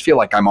up, I just feel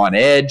like I'm on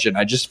edge, and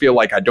I just feel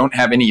like I don't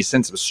have any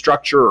sense of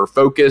structure or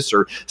focus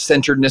or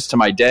centeredness to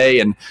my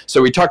day. And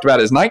so we talked about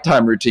his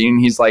nighttime routine.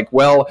 He's like,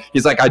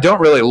 I don't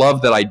really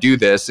love that I do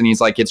this. And he's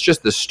like, it's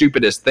just the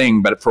stupidest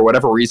thing, but for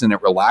whatever reason, it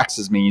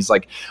relaxes me. He's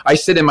like, I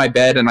sit in my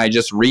bed and I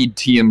just read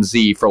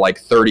TMZ for like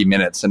 30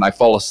 minutes and I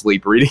fall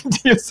asleep reading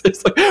TMZ.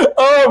 It's like,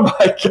 oh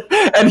my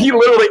God. And he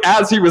literally,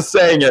 as he was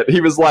saying it,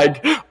 he was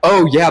like,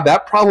 oh yeah,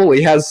 that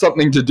probably has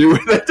something to do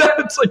with it.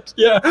 It's like,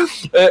 yeah.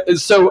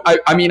 So,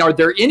 are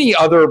there any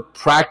other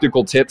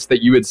practical tips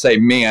that you would say,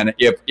 man,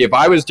 if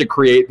I was to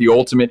create the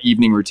ultimate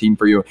evening routine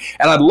for you,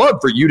 and I'd love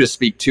for you to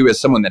speak to as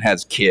someone that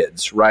has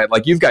kids, right?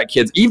 Like you've got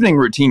kids, evening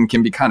routine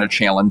can be kind of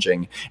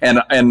challenging.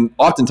 And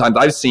oftentimes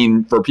I've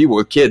seen for people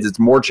with kids, it's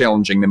more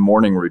challenging than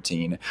morning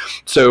routine.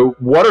 So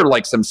what are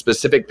like some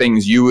specific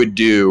things you would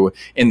do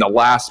in the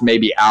last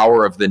maybe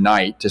hour of the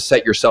night to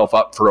set yourself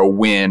up for a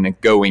win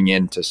going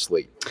into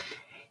sleep?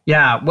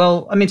 Yeah,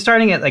 well,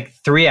 starting at like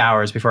 3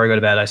 hours before I go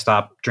to bed, I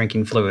stop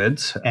drinking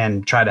fluids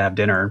and try to have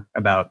dinner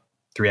about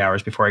 3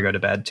 hours before I go to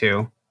bed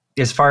too.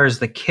 As far as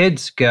the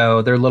kids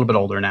go, they're a little bit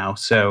older now,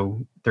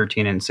 so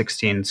 13 and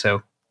 16.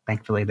 So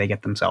thankfully they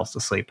get themselves to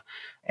sleep.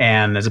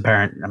 And as a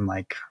parent, I'm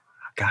like,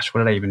 gosh,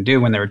 what did I even do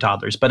when they were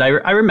toddlers? But I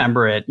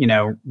remember it,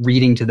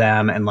 reading to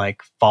them and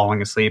like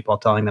falling asleep while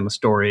telling them a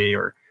story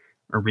or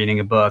reading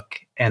a book.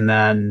 And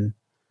then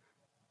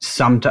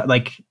sometimes,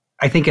 like,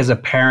 I think as a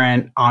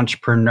parent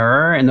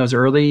entrepreneur in those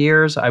early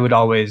years, I would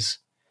always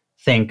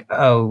think,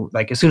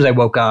 like as soon as I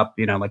woke up,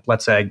 like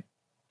let's say I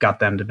got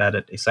them to bed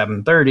at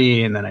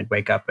 7:30 and then I'd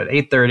wake up at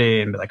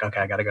 8:30 and be like,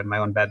 okay, I got to go to my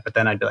own bed. But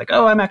then I'd be like,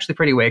 I'm actually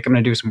pretty awake. I'm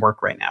going to do some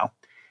work right now.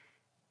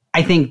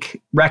 I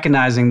think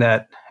recognizing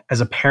that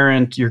as a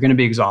parent, you're going to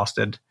be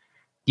exhausted.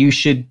 You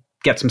should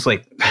get some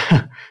sleep.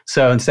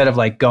 So instead of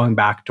like going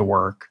back to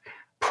work,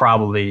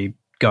 probably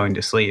going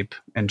to sleep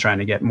and trying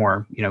to get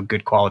more,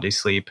 good quality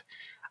sleep.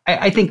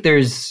 I think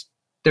there's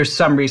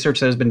some research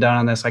that has been done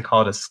on this. I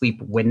call it a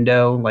sleep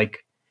window.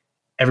 Like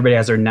everybody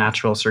has their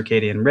natural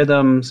circadian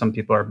rhythm. Some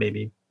people are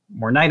maybe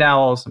more night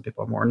owls. Some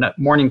people are more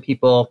morning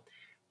people.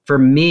 For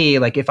me,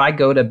 like if I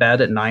go to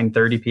bed at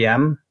 9:30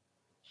 p.m.,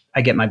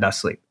 I get my best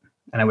sleep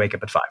and I wake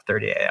up at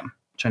 5:30 a.m.,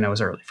 which I know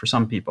is early for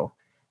some people.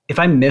 If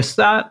I miss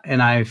that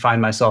and I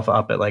find myself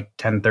up at like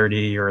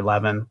 10:30 or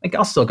 11, like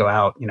I'll still go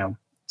out,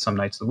 some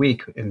nights of the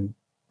week and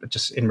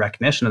just in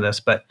recognition of this.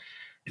 But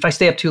if I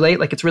stay up too late,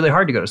 like it's really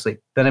hard to go to sleep.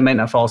 Then I might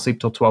not fall asleep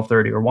till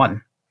 12:30 or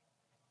 1.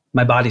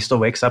 My body still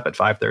wakes up at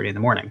 5:30 in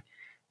the morning.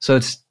 So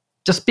it's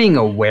just being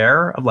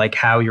aware of like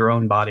how your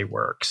own body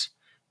works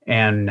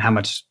and how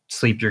much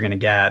sleep you're going to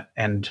get.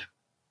 And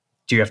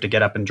do you have to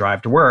get up and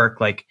drive to work?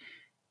 Like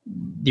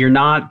you're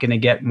not going to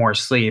get more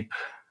sleep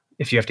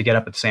if you have to get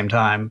up at the same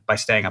time by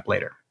staying up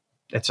later.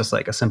 It's just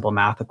like a simple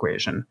math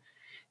equation.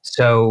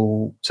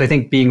 So I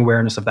think being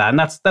awareness of that, and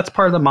that's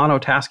part of the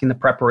monotasking, the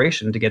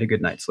preparation to get a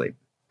good night's sleep.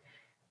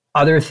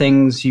 Other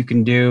things you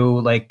can do,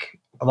 like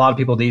a lot of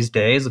people these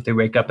days, if they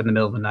wake up in the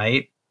middle of the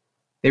night,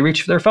 they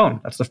reach for their phone.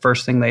 That's the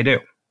first thing they do.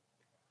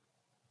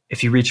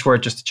 If you reach for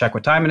it just to check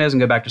what time it is and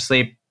go back to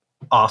sleep,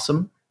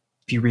 awesome.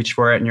 If you reach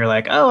for it and you're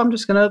like, oh, I'm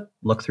just going to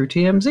look through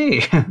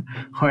TMZ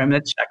or I'm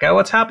going to check out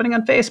what's happening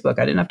on Facebook.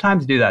 I didn't have time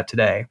to do that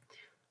today.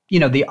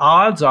 The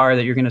odds are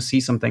that you're going to see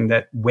something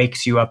that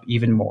wakes you up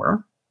even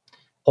more.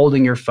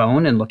 Holding your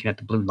phone and looking at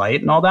the blue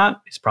light and all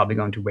that is probably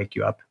going to wake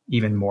you up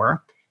even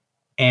more.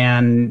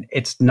 And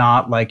it's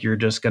not like you're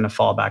just going to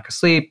fall back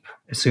asleep.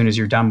 As soon as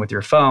you're done with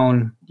your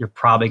phone, you're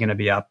probably going to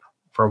be up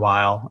for a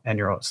while and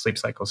your sleep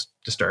cycle's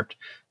disturbed.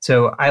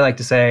 So I like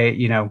to say,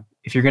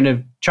 if you're going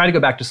to try to go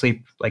back to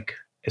sleep like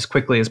as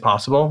quickly as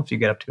possible, if you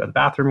get up to go to the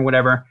bathroom or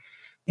whatever,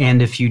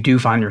 and if you do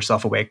find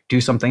yourself awake,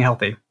 do something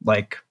healthy,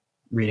 like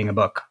reading a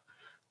book,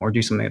 or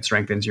do something that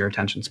strengthens your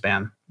attention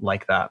span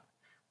like that.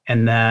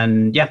 And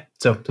then,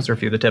 so those are a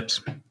few of the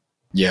tips.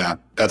 Yeah,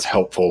 that's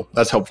helpful.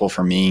 That's helpful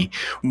for me.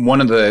 One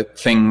of the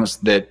things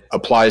that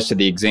applies to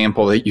the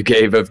example that you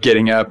gave of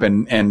getting up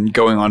and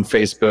going on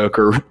Facebook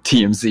or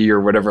TMZ or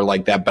whatever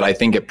like that, but I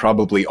think it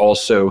probably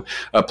also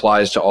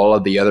applies to all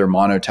of the other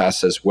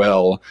monotasks as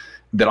well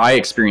that I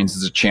experience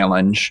as a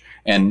challenge.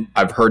 And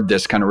I've heard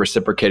this kind of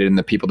reciprocated in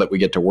the people that we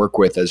get to work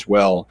with as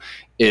well,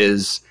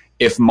 is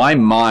if my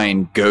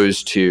mind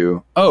goes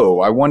to, oh,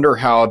 I wonder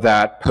how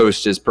that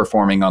post is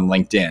performing on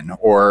LinkedIn,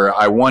 or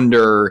I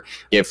wonder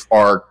if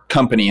our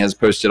company has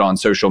posted on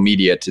social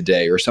media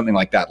today or something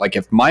like that. Like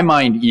if my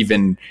mind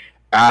even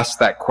asks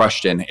that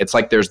question, it's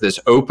like there's this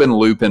open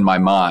loop in my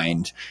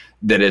mind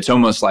that it's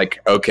almost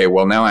like, okay,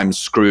 well, now I'm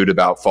screwed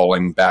about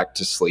falling back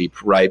to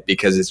sleep, right?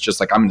 Because it's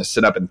just like, I'm going to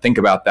sit up and think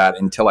about that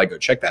until I go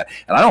check that.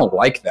 And I don't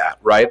like that,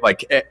 right?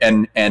 Like,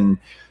 and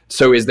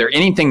so is there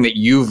anything that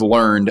you've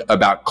learned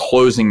about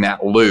closing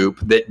that loop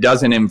that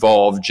doesn't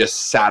involve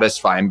just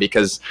satisfying?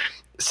 Because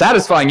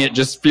satisfying it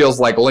just feels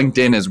like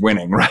LinkedIn is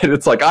winning, right?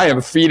 It's like I am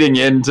feeding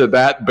into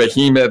that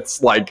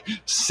behemoth's like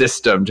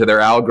system, to their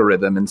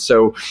algorithm. And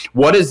so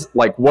what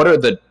are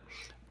the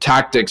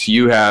tactics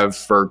you have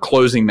for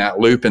closing that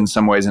loop in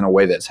some ways in a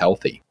way that's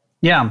healthy?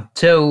 Yeah.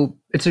 So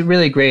it's a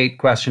really great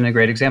question, a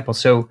great example.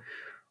 So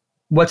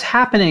what's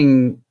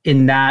happening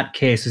in that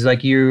case is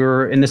like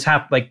this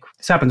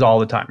happens all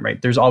the time,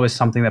 right? There's always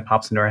something that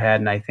pops into our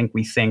head. And I think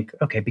we think,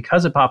 okay,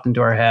 because it popped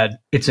into our head,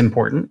 it's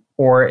important.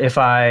 Or if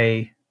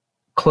I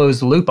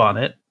close the loop on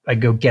it, I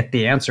go get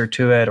the answer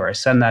to it, or I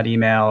send that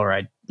email, or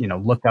I,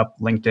 look up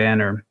LinkedIn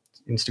or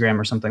Instagram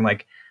or something,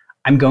 like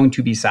I'm going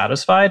to be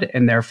satisfied,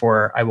 and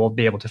therefore I will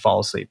be able to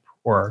fall asleep,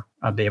 or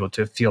I'll be able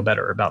to feel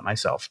better about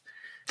myself.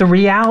 The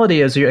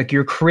reality is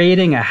you're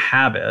creating a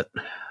habit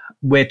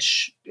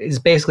which is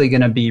basically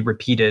going to be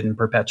repeated and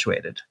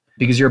perpetuated,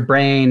 because your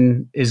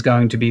brain is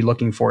going to be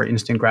looking for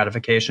instant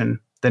gratification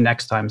the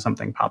next time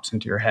something pops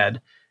into your head.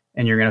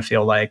 And you're going to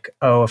feel like,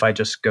 oh, if I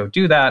just go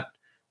do that,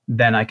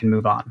 then I can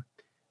move on.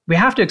 We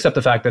have to accept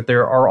the fact that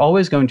there are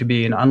always going to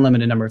be an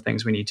unlimited number of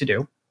things we need to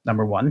do,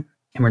 number one,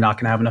 and we're not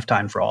going to have enough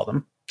time for all of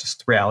them. Just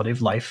the reality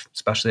of life,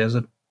 especially as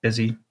a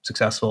busy,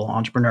 successful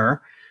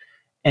entrepreneur.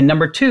 And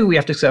number two, we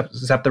have to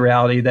accept the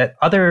reality that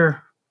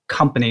other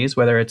companies,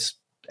 whether it's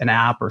an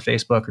app or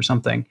Facebook or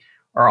something,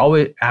 are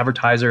always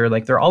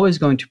they're always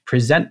going to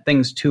present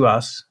things to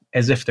us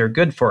as if they're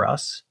good for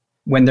us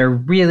when they're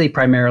really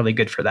primarily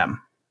good for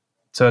them.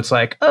 So it's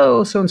like,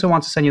 oh, so-and-so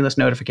wants to send you this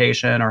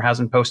notification or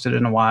hasn't posted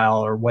in a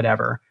while or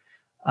whatever.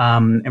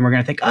 And we're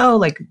going to think, oh,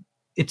 like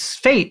it's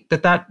fate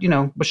that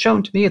was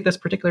shown to me at this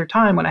particular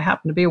time when I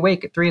happen to be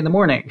awake at 3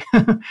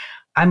 a.m.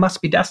 I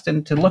must be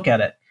destined to look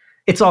at it.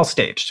 It's all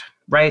staged,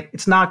 right?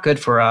 It's not good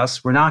for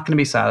us. We're not going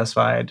to be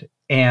satisfied.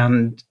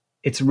 And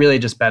it's really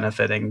just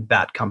benefiting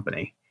that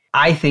company.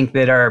 I think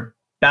that our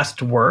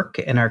best work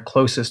and our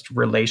closest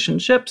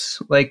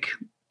relationships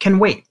can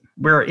wait.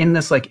 We're in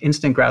this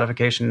instant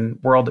gratification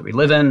world that we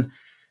live in.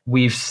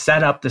 We've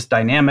set up this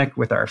dynamic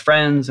with our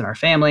friends and our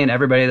family and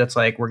everybody that's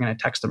like, we're going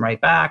to text them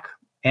right back.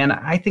 And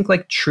I think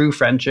true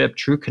friendship,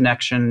 true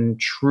connection,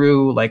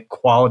 true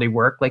quality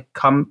work,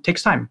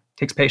 takes time,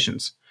 takes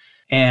patience.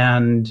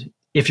 And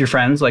if your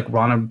friends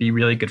want to be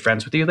really good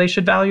friends with you, they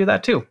should value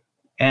that too.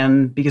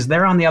 And because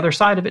they're on the other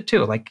side of it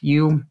too,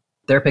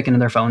 they're picking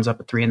their phones up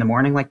at 3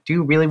 a.m. Do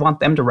you really want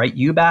them to write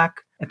you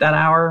back at that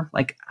hour?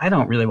 I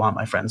don't really want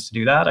my friends to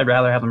do that. I'd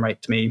rather have them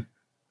write to me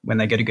when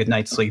they get a good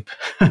night's sleep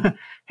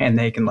and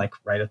they can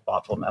write a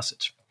thoughtful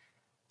message.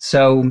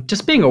 So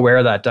just being aware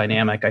of that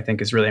dynamic, I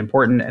think, is really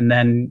important. And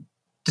then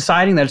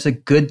deciding that it's a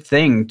good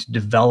thing to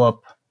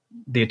develop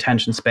the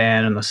attention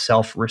span and the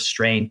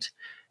self-restraint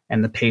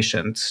and the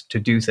patience to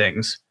do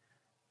things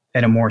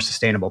at a more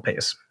sustainable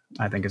pace,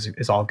 I think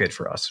is all good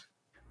for us.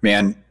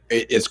 Man,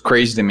 it's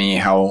crazy to me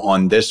how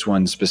on this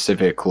one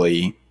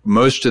specifically,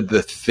 most of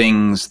the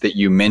things that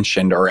you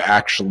mentioned are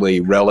actually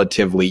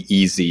relatively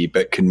easy,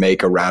 but could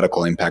make a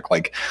radical impact,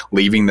 like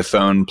leaving the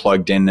phone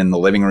plugged in the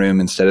living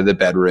room instead of the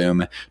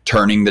bedroom,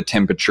 turning the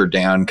temperature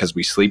down because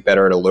we sleep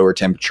better at a lower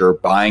temperature,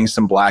 buying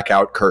some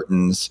blackout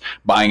curtains,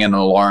 buying an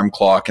alarm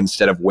clock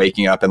instead of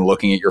waking up and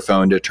looking at your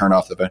phone to turn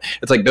off the phone.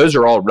 It's like those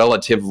are all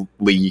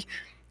relatively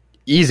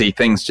easy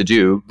things to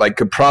do, like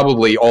could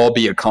probably all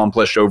be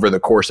accomplished over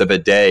the course of a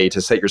day to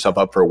set yourself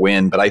up for a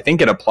win. But I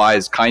think it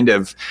applies kind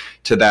of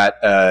to that,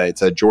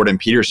 it's a Jordan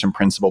Peterson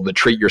principle, to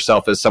treat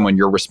yourself as someone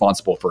you're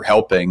responsible for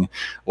helping.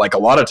 Like a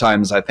lot of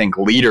times I think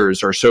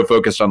leaders are so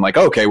focused on like,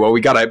 okay, well,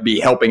 we got to be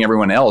helping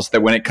everyone else,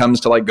 that when it comes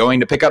to like going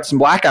to pick up some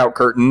blackout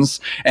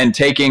curtains and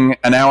taking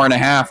an hour and a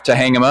half to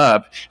hang them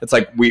up, it's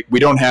like we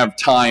don't have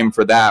time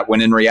for that, when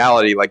in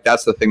reality, like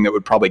that's the thing that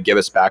would probably give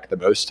us back the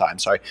most time.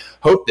 So I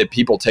hope that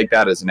people take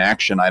that as an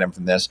action item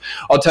from this.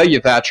 I'll tell you,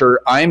 Thatcher,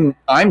 I'm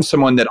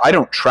someone that I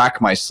don't track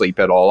my sleep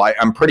at all.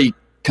 I'm pretty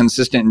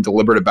consistent and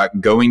deliberate about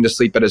going to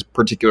sleep at a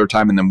particular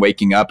time and then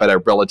waking up at a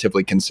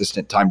relatively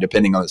consistent time,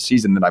 depending on the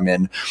season that I'm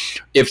in.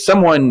 If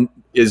someone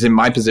is in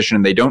my position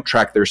and they don't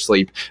track their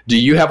sleep, do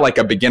you have like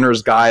a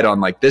beginner's guide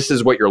on like, this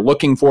is what you're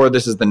looking for,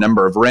 this is the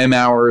number of REM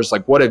hours?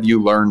 Like, what have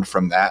you learned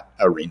from that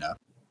arena?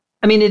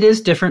 I mean, it is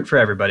different for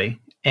everybody.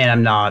 And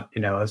I'm not,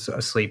 a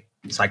sleep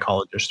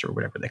psychologist or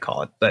whatever they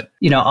call it. But,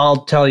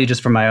 I'll tell you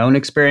just from my own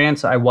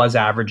experience, I was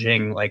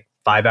averaging like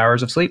 5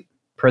 hours of sleep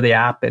per the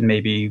app and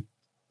maybe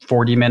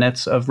 40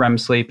 minutes of REM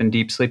sleep and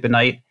deep sleep at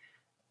night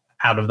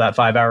out of that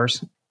 5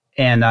 hours.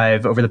 And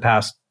I've, over the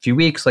past few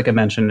weeks, like I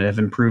mentioned, have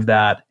improved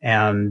that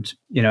and,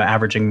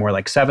 averaging more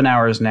like 7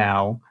 hours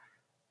now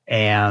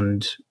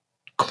and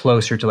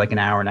closer to like an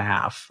hour and a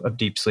half of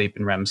deep sleep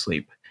and REM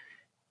sleep.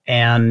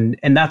 And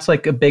that's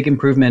like a big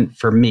improvement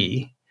for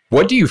me.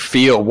 What do you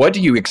feel? What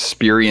do you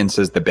experience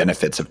as the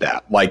benefits of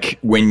that? Like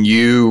when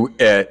you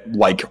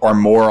are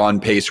more on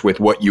pace with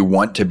what you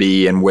want to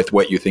be and with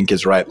what you think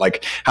is right,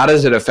 like how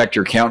does it affect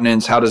your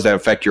countenance? How does that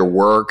affect your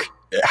work?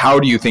 How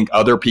do you think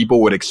other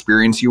people would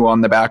experience you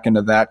on the back end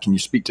of that? Can you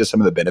speak to some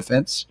of the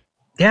benefits?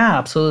 Yeah,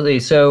 absolutely.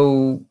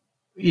 So,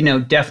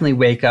 definitely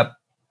wake up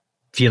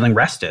feeling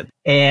rested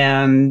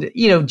and,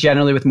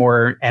 generally with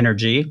more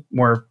energy,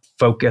 more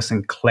focus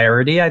and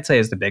clarity, I'd say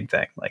is the big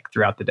thing, like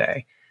throughout the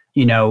day.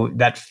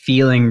 That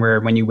feeling where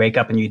when you wake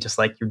up and you just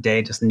like your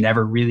day just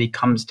never really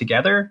comes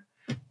together,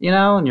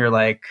 and you're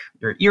like,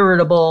 you're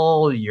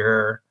irritable,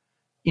 you're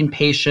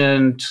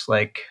impatient,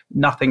 like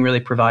nothing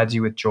really provides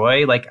you with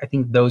joy. Like, I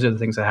think those are the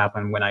things that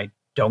happen when I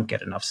don't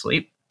get enough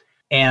sleep.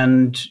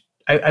 And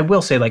I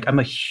will say, like, I'm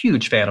a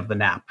huge fan of the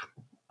nap.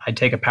 I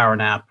take a power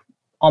nap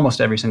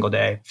almost every single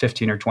day,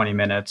 15 or 20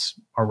 minutes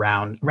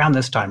around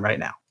this time right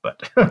now.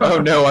 But oh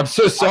no, I'm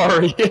so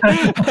sorry.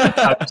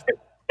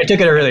 I took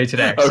it earlier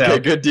today. Okay, so,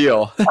 good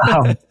deal.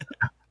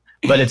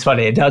 But it's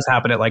funny. It does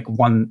happen at like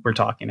we're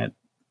talking it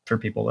for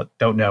people that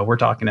don't know, we're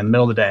talking in the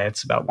middle of the day.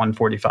 It's about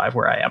 1:45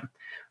 where I am.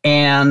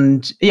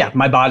 And yeah,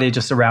 my body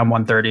just around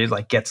 1:30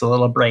 like gets a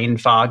little brain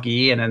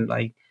foggy. And then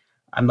like,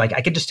 I'm like,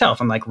 I could just tell if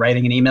I'm like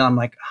writing an email, I'm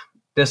like,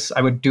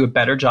 I would do a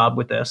better job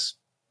with this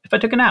if I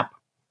took a nap.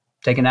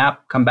 Take a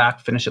nap, come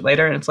back, finish it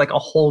later. And it's like a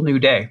whole new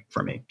day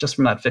for me just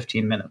from that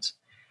 15 minutes.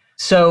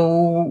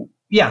 So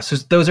yeah, so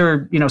those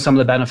are, some of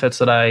the benefits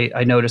that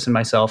I notice in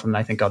myself and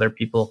I think other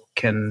people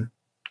can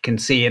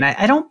see. And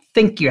I don't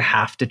think you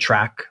have to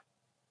track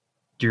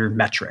your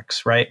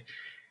metrics, right?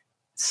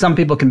 Some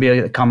people can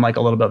become like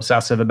a little bit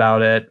obsessive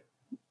about it.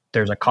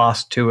 There's a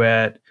cost to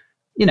it,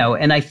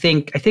 and I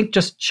think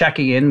just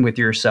checking in with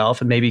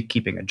yourself and maybe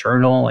keeping a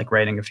journal, like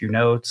writing a few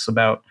notes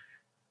about,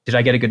 did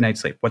I get a good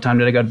night's sleep? What time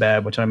did I go to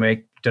bed? What time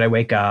did I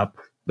wake up?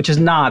 Which is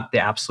not the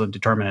absolute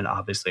determinant,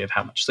 obviously, of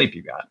how much sleep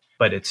you got,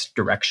 but it's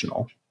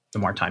directional. The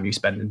more time you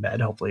spend in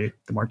bed, hopefully,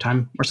 the more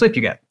sleep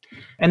you get.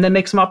 And then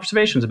make some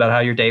observations about how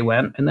your day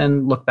went, and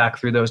then look back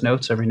through those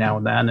notes every now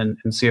and then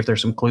and see if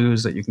there's some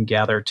clues that you can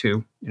gather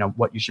to,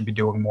 what you should be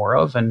doing more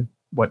of and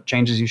what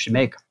changes you should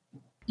make.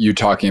 You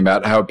talking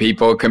about how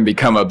people can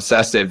become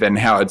obsessive and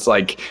how it's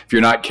like, if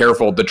you're not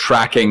careful, the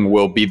tracking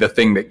will be the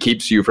thing that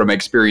keeps you from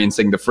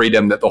experiencing the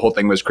freedom that the whole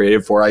thing was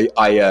created for.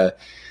 I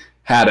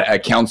had a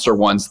counselor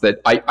once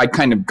that I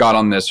kind of got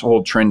on this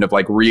whole trend of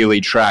like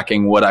really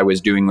tracking what I was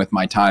doing with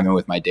my time and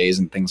with my days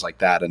and things like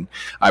that. And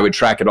I would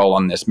track it all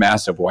on this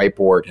massive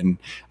whiteboard.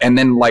 And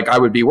then like I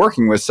would be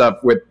working with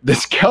stuff with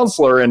this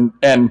counselor and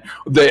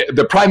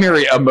the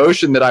primary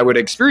emotion that I would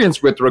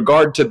experience with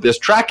regard to this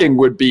tracking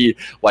would be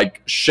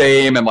like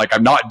shame and like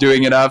I'm not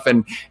doing enough.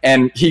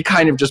 And he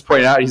kind of just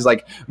pointed out, he's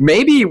like,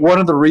 maybe one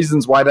of the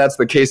reasons why that's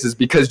the case is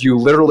because you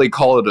literally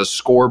call it a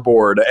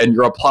scoreboard and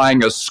you're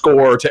applying a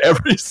score to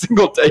every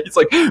single day. It's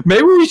like,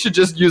 maybe we should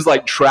just use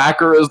like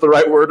tracker as the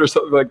right word or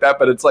something like that.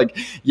 But it's like,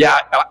 yeah,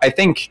 I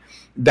think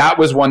that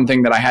was one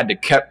thing that I had to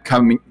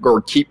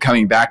keep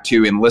coming back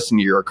to and listen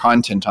to your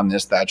content on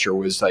this, Thatcher,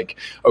 was like,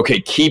 okay,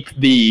 keep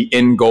the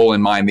end goal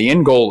in mind. The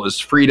end goal is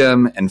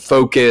freedom and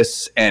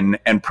focus and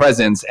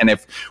presence. And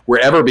if we're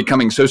ever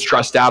becoming so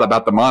stressed out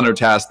about the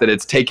monotask that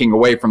it's taking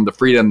away from the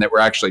freedom that we're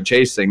actually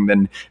chasing,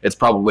 then it's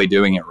probably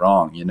doing it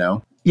wrong,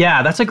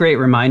 Yeah, that's a great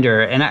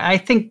reminder. And I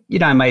think,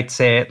 I might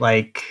say it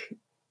like,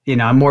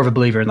 I'm more of a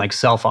believer in like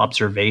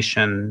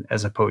self-observation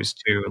as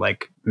opposed to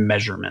like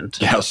measurement.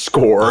 Yeah,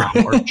 score.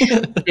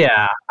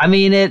 Yeah. I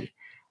mean,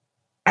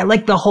 I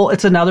like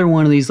it's another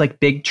one of these like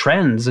big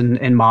trends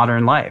in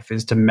modern life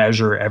is to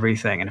measure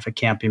everything. And if it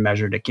can't be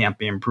measured, it can't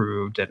be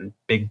improved. And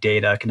big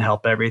data can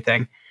help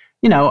everything.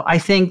 I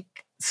think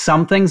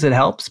some things it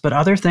helps, but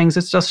other things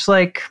it's just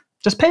like,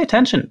 just pay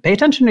attention. Pay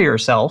attention to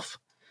yourself.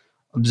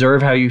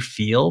 Observe how you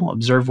feel,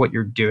 observe what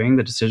you're doing,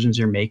 the decisions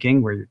you're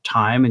making, where your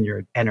time and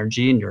your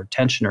energy and your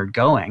attention are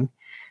going,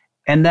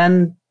 and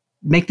then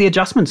make the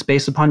adjustments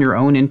based upon your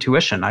own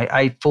intuition.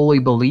 I fully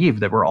believe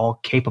that we're all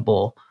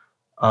capable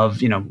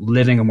of,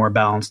 living a more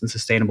balanced and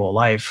sustainable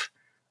life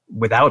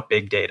without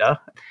big data.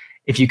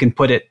 If you can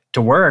put it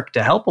to work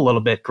to help a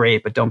little bit,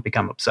 great, but don't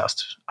become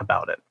obsessed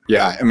about it.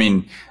 Yeah, I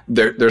mean,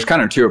 there's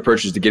kind of two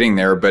approaches to getting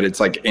there, but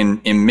it's like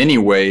in many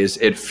ways,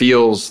 it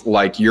feels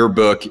like your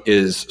book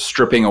is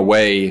stripping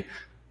away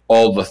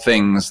all the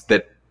things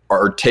that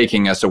are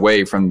taking us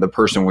away from the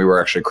person we were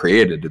actually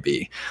created to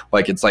be.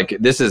 Like, it's like,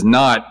 this is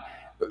not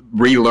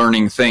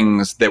relearning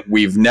things that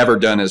we've never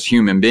done as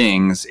human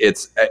beings.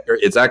 It's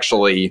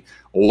actually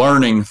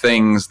learning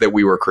things that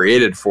we were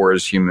created for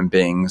as human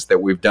beings that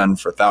we've done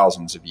for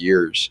thousands of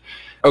years.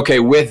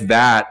 Okay, with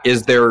that,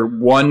 is there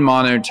one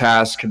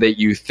monotask that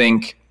you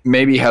think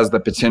maybe has the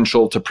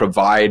potential to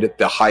provide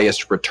the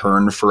highest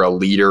return for a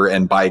leader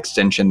and by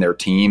extension their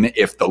team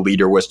if the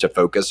leader was to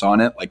focus on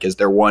it? Like, is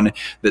there one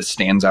that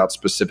stands out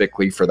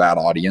specifically for that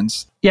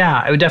audience?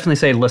 Yeah, I would definitely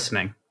say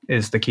listening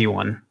is the key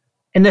one.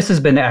 And this has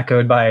been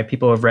echoed by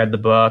people who have read the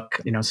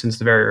book, since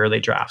the very early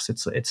drafts.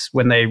 It's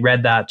when they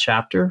read that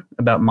chapter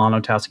about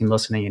monotasking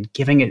listening and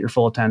giving it your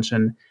full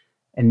attention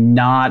and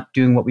not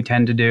doing what we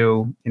tend to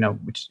do,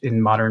 which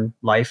in modern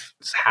life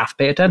is half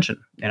pay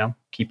attention,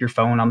 keep your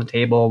phone on the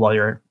table while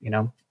you're,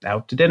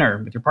 out to dinner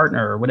with your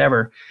partner or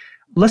whatever.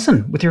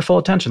 Listen with your full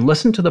attention.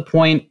 Listen to the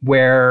point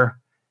where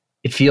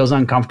it feels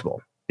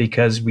uncomfortable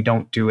because we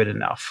don't do it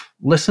enough.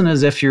 Listen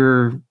as if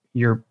you're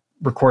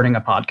recording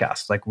a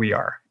podcast like we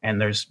are,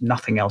 and there's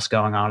nothing else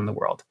going on in the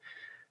world.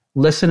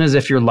 Listen as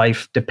if your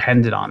life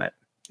depended on it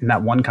in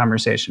that one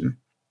conversation.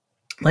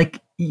 Like,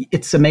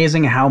 it's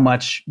amazing how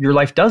much your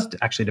life does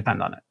actually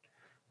depend on it.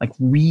 Like,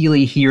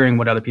 really hearing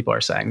what other people are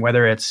saying,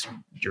 whether it's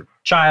your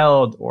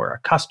child or a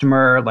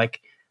customer,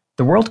 like,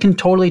 the world can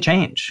totally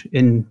change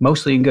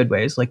mostly in good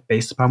ways, like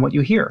based upon what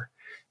you hear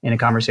in a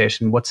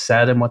conversation, what's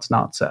said and what's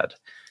not said.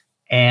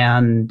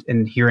 And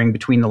hearing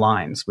between the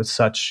lines with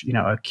such,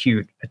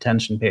 acute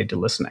attention paid to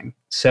listening.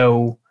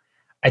 So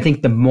I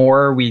think the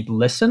more we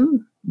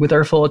listen with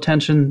our full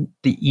attention,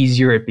 the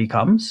easier it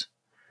becomes.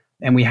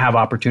 And we have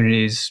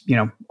opportunities,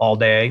 all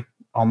day,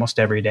 almost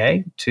every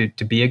day to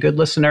be a good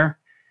listener.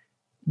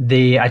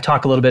 I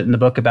talk a little bit in the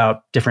book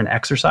about different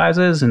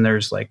exercises, and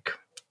there's like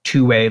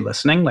two-way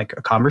listening, like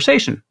a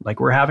conversation like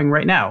we're having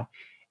right now.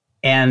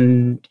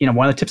 And,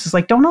 one of the tips is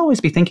like, don't always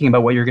be thinking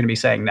about what you're going to be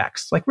saying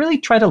next. Like, really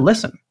try to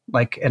listen,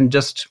 and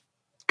just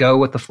go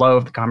with the flow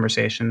of the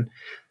conversation.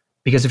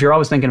 Because if you're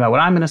always thinking about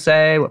what I'm going to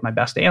say, what my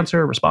best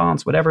answer,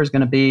 response, whatever is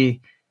going to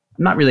be,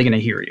 I'm not really going to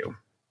hear you.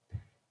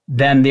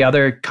 Then the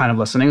other kind of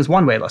listening is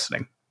one-way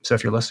listening. So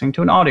if you're listening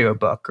to an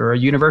audiobook or a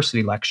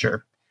university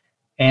lecture,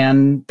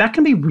 and that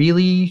can be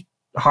really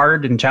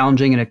hard and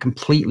challenging in a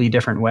completely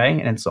different way.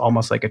 And it's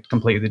almost like a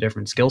completely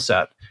different skill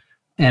set.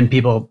 And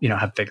people,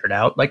 have figured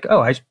out like,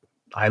 oh,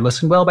 I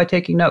listen well by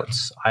taking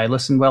notes. I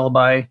listen well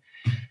by,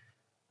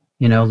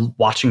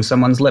 watching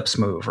someone's lips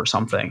move or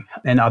something.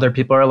 And other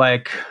people are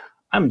like,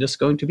 I'm just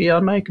going to be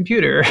on my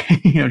computer,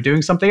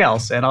 doing something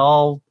else, and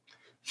I'll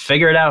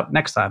figure it out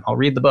next time. I'll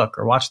read the book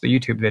or watch the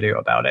YouTube video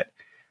about it.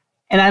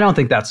 And I don't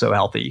think that's so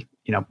healthy,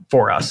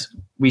 for us.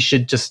 We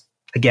should just,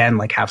 again,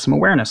 like have some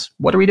awareness.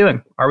 What are we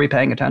doing? Are we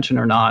paying attention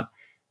or not?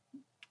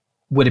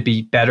 Would it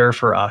be better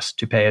for us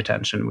to pay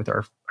attention with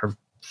our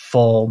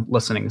full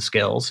listening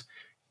skills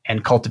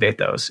and cultivate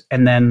those?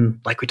 And then,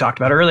 like we talked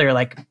about earlier,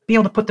 like be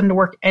able to put them to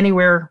work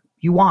anywhere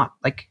you want.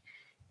 Like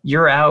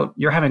you're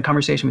having a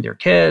conversation with your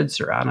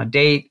kids or on a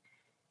date.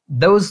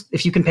 Those,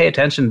 if you can pay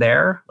attention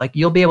there, like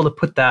you'll be able to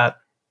put that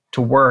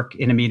to work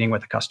in a meeting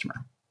with a customer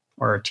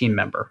or a team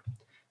member.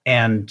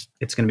 And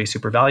it's going to be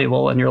super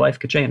valuable and your life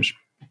could change.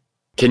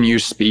 Can you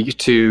speak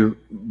to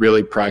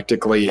really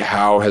practically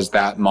how has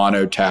that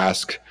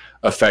monotask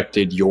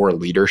affected your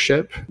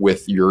leadership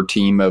with your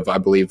team of, I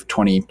believe,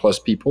 20 plus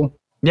people?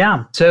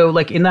 Yeah. So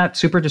like in that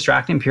super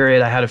distracting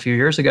period I had a few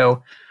years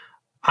ago,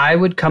 I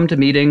would come to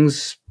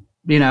meetings,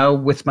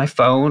 with my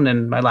phone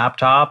and my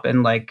laptop.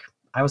 And like,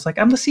 I was like,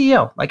 I'm the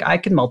CEO. Like I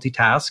can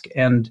multitask.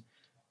 And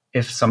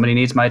if somebody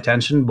needs my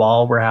attention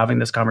while we're having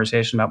this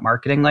conversation about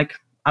marketing, like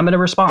I'm going to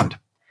respond.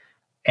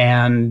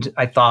 And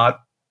I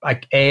thought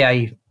like,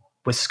 I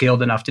was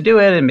skilled enough to do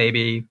it. And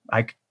maybe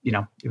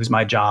it was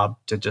my job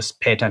to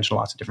just pay attention to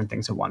lots of different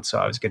things at once. So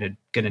I was going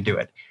to do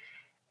it.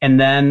 And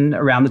then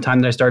around the time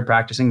that I started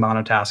practicing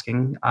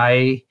monotasking,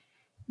 I,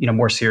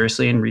 more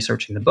seriously in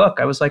researching the book,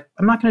 I was like,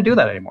 I'm not going to do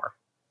that anymore.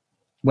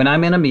 when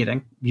I'm in a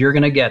meeting, you're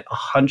going to get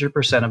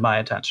 100% of my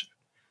attention.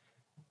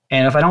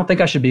 And if I don't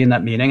think I should be in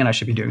that meeting and I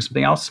should be doing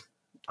something else,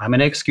 I'm going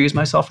to excuse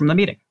myself from the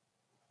meeting.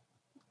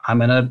 I'm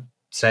going to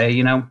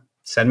say,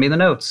 send me the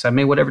notes, send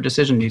me whatever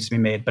decision needs to be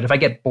made. But if I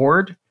get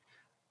bored,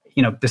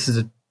 this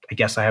is, I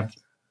guess I have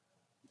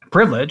a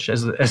privilege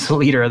as a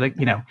leader,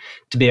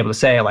 to be able to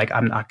say, like,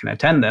 I'm not going to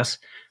attend this.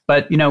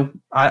 But,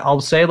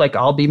 I'll say, like,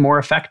 I'll be more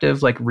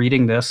effective, like,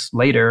 reading this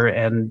later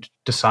and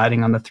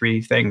deciding on the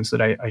 3 things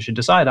that I should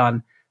decide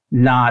on,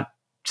 not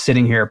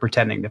sitting here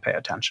pretending to pay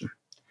attention.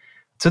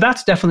 So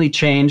that's definitely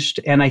changed.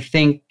 And I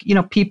think,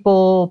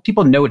 people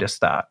notice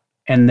that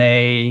and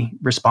they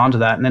respond to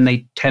that. And then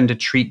they tend to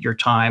treat your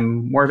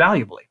time more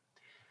valuably.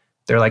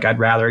 They're like, I'd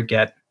rather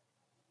get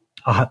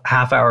a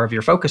half hour of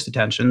your focused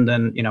attention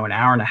than, an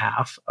hour and a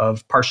half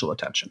of partial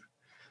attention.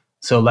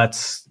 So let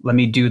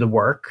me do the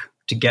work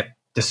to get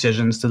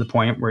decisions to the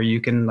point where you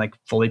can, like,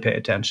 fully pay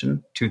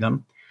attention to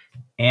them.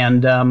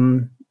 And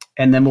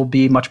then we'll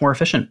be much more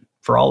efficient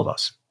for all of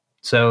us.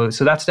 So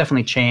that's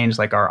definitely changed,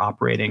 like, our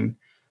operating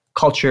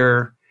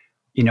culture.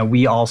 I don't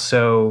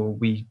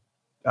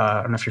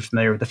know if you're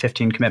familiar with the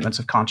 15 Commitments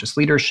of Conscious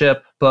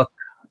Leadership book.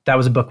 That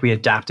was a book we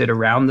adapted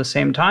around the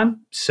same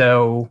time.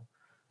 So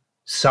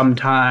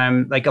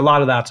sometime, like, a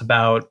lot of that's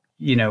about,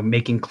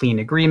 making clean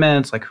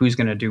agreements, like who's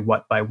going to do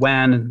what by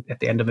when at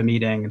the end of a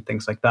meeting and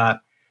things like that.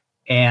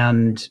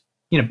 And,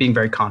 being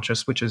very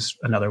conscious, which is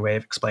another way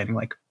of explaining,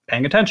 like,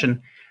 paying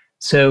attention.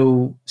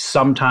 So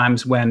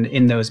sometimes when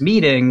in those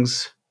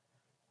meetings,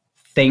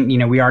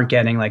 we aren't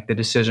getting, like, the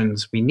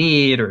decisions we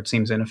need, or it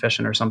seems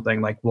inefficient or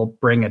something, like, we'll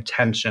bring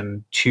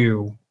attention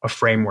to a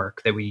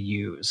framework that we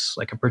use,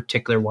 like a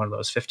particular one of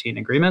those 15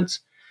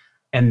 agreements.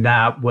 And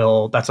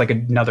that's like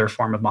another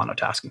form of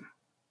monotasking.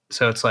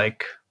 So it's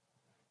like,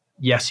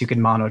 yes, you can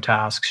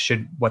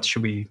monotask. What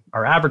should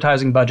our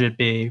advertising budget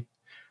be?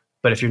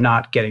 But if you're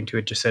not getting to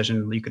a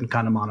decision, you can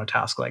kind of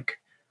monotask, like,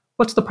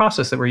 what's the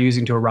process that we're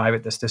using to arrive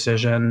at this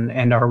decision?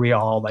 And are we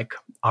all, like,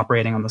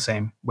 operating on the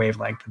same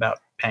wavelength about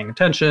paying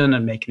attention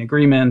and making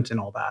agreement and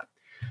all that?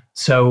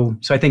 So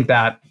I think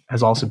that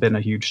has also been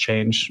a huge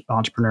change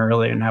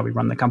entrepreneurially in how we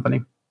run the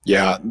company.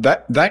 Yeah,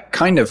 that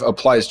kind of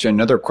applies to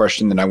another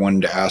question that I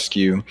wanted to ask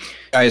you.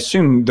 I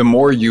assume the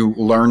more you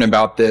learn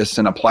about this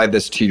and apply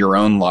this to your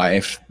own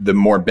life, the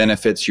more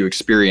benefits you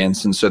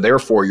experience. And so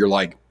therefore you're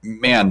like,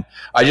 man,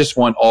 I just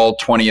want all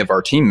 20 of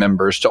our team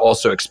members to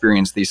also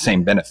experience these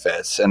same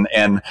benefits. And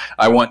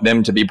I want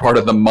them to be part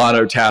of the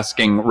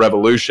monotasking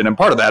revolution. And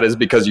part of that is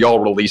because y'all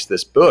released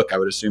this book, I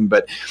would assume.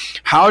 But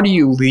how do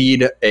you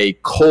lead a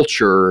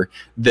culture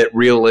that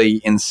really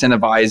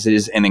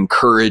incentivizes and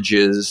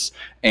encourages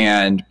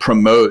and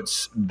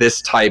promotes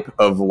this type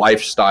of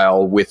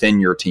lifestyle within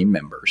your team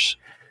members?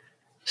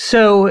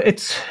 So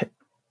it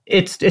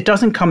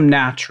doesn't come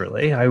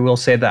naturally. I will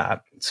say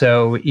that.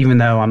 So even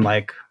though I'm,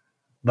 like,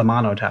 the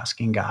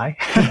monotasking guy,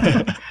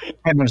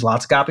 and there's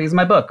lots of copies of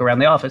my book around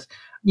the office,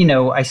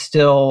 I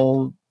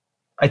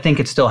think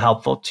it's still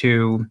helpful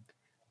to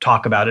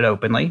talk about it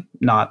openly,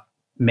 not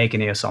make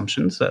any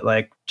assumptions that,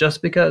 like,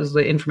 just because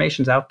the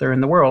information's out there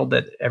in the world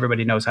that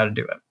everybody knows how to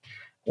do it,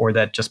 or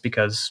that just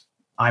because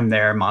I'm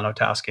there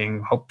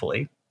monotasking,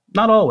 hopefully,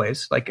 not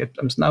always, like,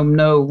 I'm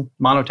no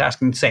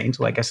monotasking saint,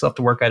 like, I still have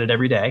to work at it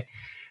every day.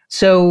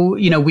 So,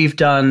 we've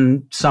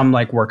done some,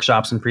 like,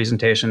 workshops and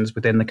presentations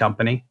within the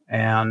company,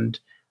 and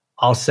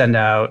I'll send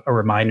out a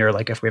reminder,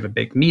 like, if we have a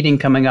big meeting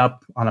coming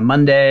up on a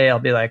Monday, I'll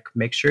be like,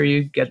 make sure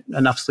you get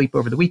enough sleep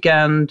over the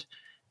weekend.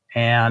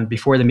 And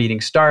before the meeting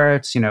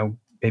starts,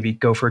 maybe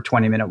go for a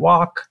 20-minute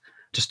walk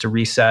just to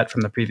reset from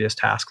the previous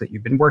task that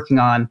you've been working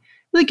on.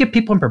 Really give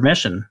people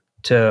permission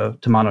to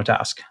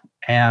monotask.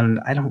 And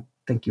I don't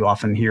think you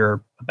often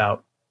hear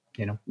about,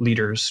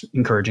 leaders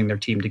encouraging their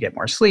team to get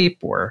more sleep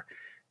or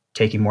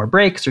taking more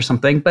breaks or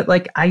something. But,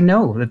 like, I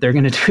know that they're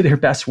going to do their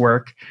best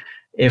work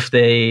if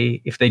they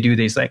do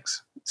these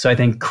things. So I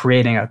think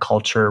creating a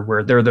culture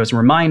where there are those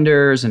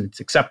reminders and it's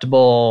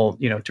acceptable,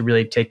 to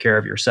really take care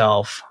of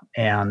yourself,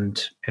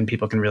 and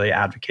people can really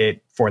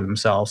advocate for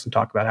themselves and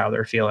talk about how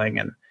they're feeling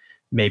and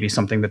maybe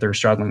something that they're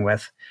struggling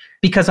with.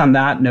 Because on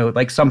that note,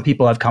 like, some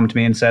people have come to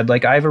me and said,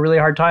 like, I have a really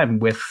hard time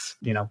with,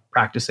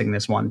 practicing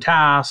this one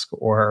task,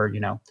 or,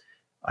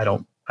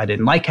 I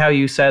didn't like how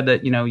you said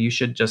that, you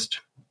should just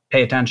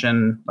pay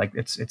attention. Like,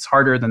 it's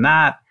harder than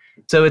that.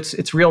 So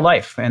it's real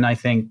life. And I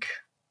think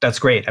that's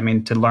great. I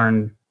mean, to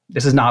learn,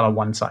 this is not a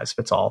one size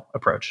fits all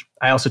approach.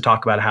 I also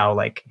talk about how,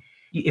 like,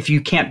 if you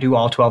can't do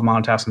all 12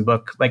 monotasks in the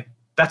book, like,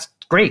 that's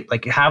great.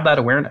 Like, have that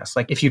awareness.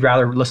 Like, if you'd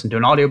rather listen to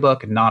an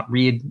audiobook and not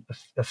read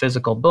a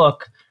physical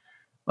book,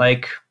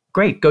 like,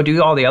 great, go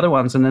do all the other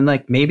ones. And then,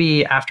 like,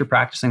 maybe after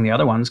practicing the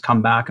other ones,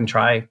 come back and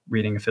try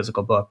reading a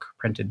physical book,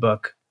 printed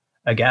book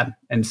again,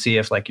 and see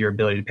if, like, your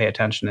ability to pay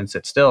attention and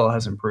sit still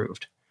has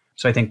improved.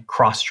 So I think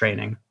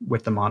cross-training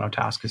with the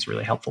monotask is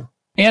really helpful.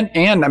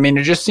 And I mean,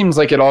 it just seems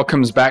like it all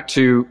comes back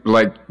to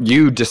like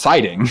you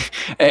deciding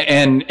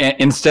and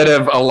instead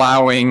of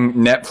allowing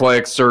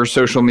Netflix or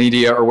social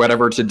media or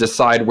whatever to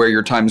decide where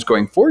your time's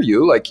going for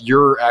you, like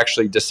you're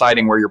actually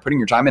deciding where you're putting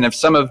your time. And if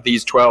some of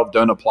these 12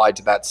 don't apply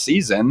to that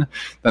season,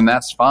 then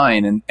that's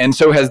fine. And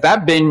so has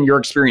that been your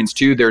experience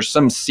too? There's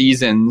some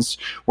seasons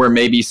where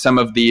maybe some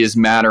of these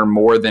matter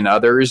more than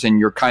others, and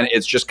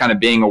it's just kind of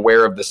being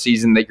aware of the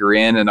season that you're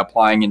in and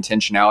applying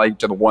intentionality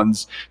to the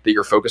ones that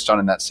you're focused on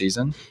in that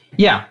season.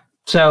 Yeah.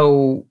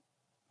 So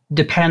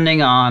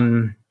depending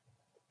on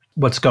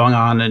what's going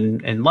on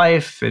in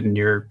life and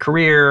your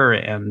career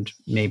and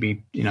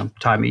maybe,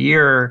 time of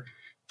year,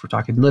 if we're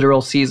talking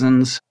literal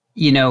seasons,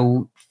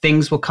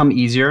 things will come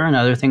easier and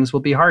other things will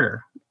be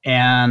harder.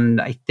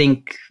 And I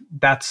think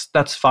that's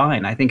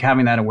fine. I think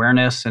having that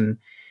awareness and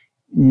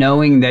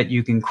knowing that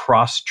you can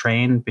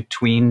cross-train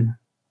between,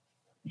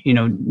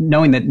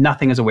 knowing that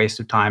nothing is a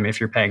waste of time if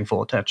you're paying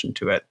full attention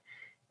to it.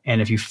 And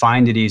if you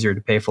find it easier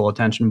to pay full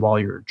attention while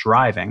you're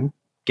driving,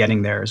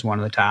 getting there is one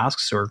of the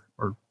tasks, or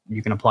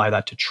you can apply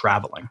that to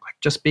traveling, like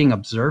just being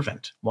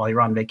observant while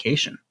you're on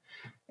vacation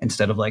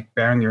instead of like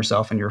burying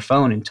yourself in your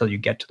phone until you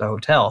get to the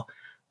hotel.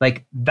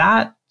 Like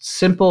that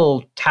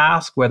simple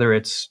task, whether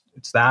it's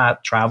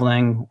that,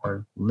 traveling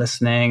or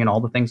listening and all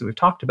the things that we've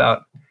talked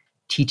about,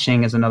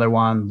 teaching is another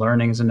one,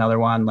 learning is another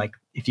one. Like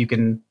if you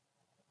can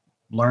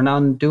learn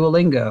on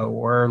Duolingo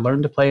or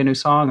learn to play a new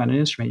song on an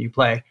instrument you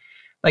play,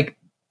 like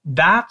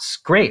that's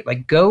great.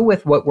 Like go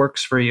with what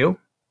works for you,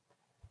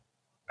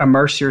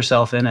 immerse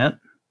yourself in it,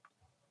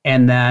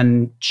 and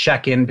then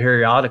check in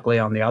periodically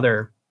on the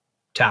other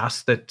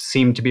tasks that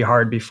seemed to be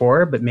hard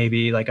before, but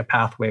maybe like a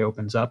pathway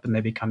opens up and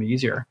they become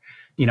easier,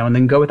 and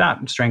then go with that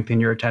and strengthen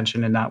your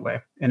attention in that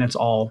way. And it's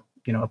all,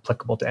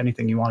 applicable to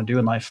anything you want to do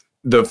in life.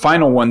 The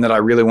final one that I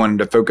really wanted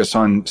to focus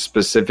on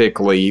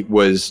specifically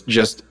was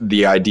just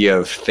the idea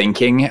of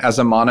thinking as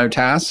a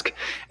monotask.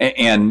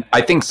 And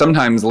I think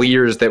sometimes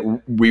leaders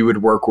that we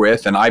would work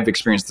with, and I've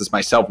experienced this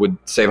myself, would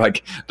say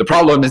like, the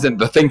problem isn't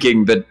the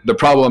thinking, that the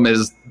problem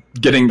is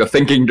getting the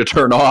thinking to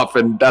turn off.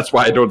 And that's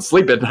why I don't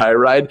sleep at night,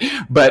 right?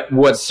 But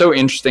what's so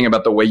interesting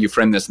about the way you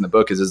frame this in the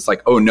book is it's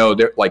like, oh no,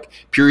 there are like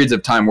periods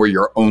of time where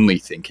you're only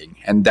thinking.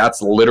 And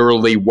that's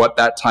literally what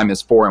that time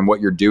is for and what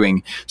you're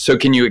doing. So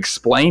can you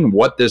explain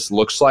what this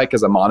looks like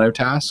as a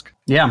monotask?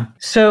 Yeah.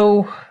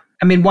 So,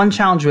 one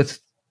challenge with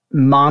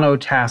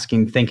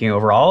monotasking thinking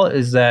overall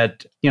is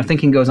that,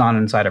 thinking goes on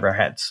inside of our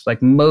heads.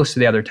 Like most of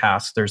the other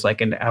tasks, there's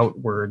like an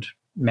outward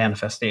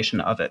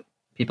manifestation of it.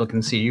 People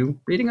can see you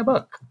reading a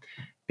book.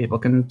 People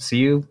can see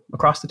you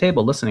across the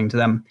table listening to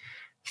them.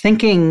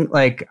 Thinking,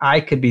 like I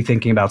could be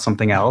thinking about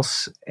something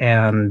else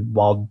and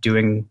while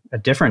doing a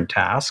different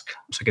task.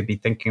 So I could be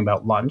thinking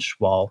about lunch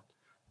while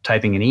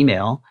typing an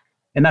email.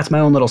 And that's my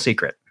own little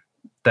secret,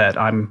 that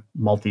I'm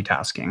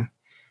multitasking.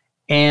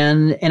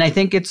 And I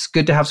think it's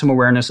good to have some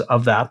awareness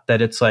of that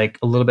it's like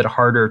a little bit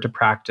harder to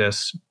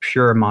practice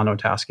pure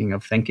monotasking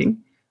of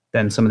thinking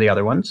than some of the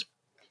other ones.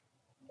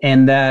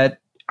 And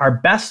that our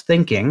best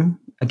thinking,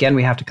 again,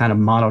 we have to kind of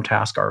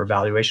monotask our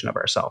evaluation of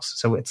ourselves.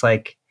 So it's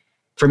like,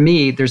 for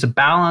me, there's a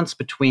balance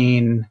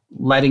between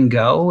letting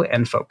go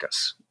and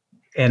focus.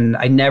 And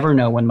I never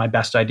know when my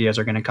best ideas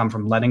are going to come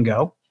from letting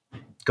go,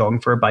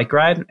 going for a bike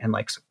ride, and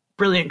like some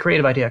brilliant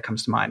creative idea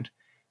comes to mind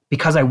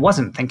because I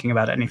wasn't thinking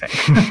about anything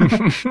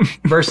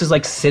versus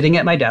like sitting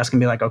at my desk and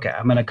be like, okay,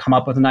 I'm going to come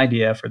up with an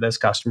idea for this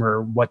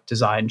customer, what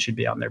design should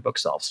be on their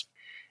bookshelves.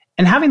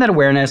 And having that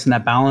awareness and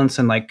that balance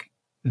and like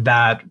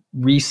that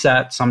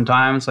reset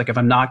sometimes, like if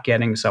I'm not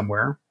getting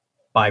somewhere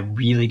by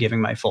really giving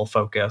my full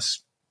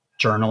focus,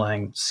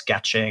 journaling,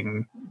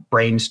 sketching,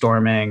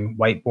 brainstorming,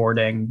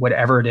 whiteboarding,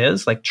 whatever it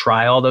is, like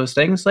try all those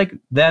things, like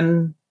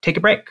then take a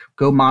break,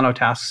 go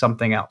monotask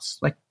something else,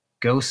 like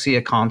go see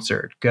a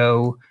concert,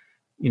 go,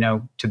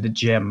 to the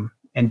gym,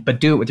 but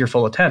do it with your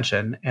full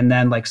attention. And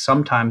then like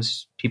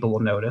sometimes people will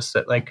notice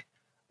that like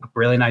a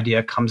brilliant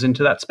idea comes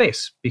into that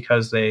space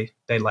because they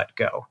let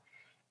go.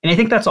 And I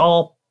think that's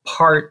all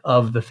part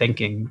of the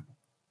thinking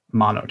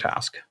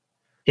monotask.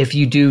 If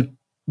you do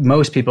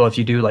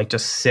like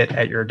just sit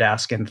at your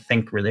desk and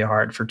think really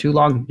hard for too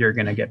long, you're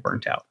going to get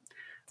burnt out.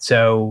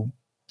 So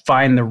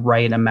find the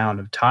right amount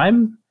of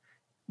time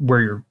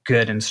where you're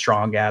good and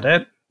strong at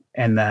it,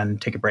 and then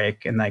take a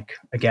break. And like,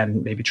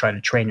 again, maybe try to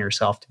train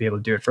yourself to be able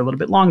to do it for a little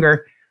bit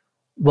longer.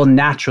 We'll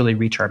naturally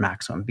reach our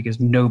maximum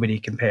because nobody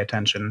can pay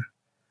attention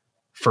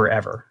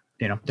forever.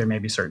 There may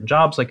be certain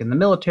jobs like in the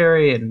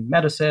military and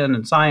medicine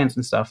and science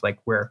and stuff like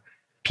where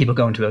people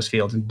go into those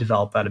fields and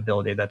develop that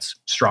ability that's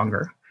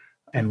stronger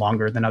and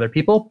longer than other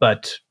people.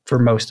 But for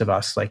most of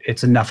us, like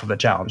it's enough of a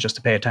challenge just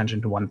to pay attention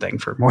to one thing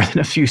for more than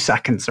a few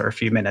seconds or a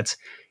few minutes,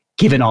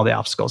 given all the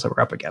obstacles that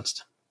we're up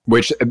against.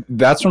 Which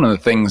that's one of the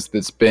things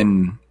that's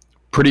been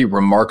pretty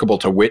remarkable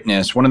to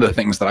witness. One of the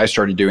things that I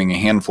started doing a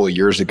handful of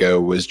years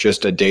ago was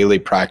just a daily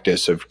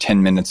practice of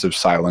 10 minutes of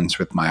silence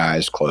with my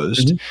eyes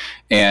closed. Mm-hmm.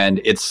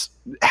 And it's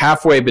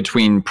halfway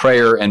between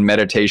prayer and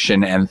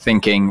meditation and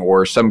thinking,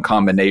 or some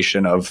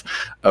combination of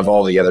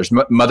all the others.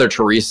 Mother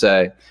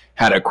Teresa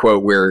had a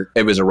quote where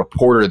it was a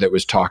reporter that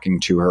was talking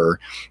to her,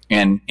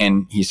 and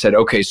he said,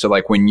 okay, so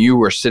like when you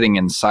were sitting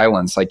in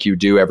silence like you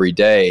do every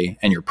day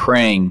and you're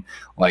praying,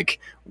 like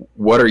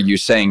what are you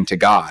saying to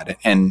God?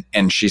 And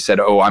she said,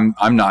 oh,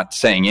 I'm not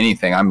saying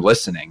anything, I'm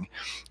listening.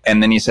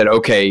 And then he said,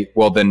 okay,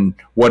 well then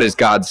what is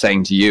God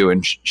saying to you?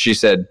 And she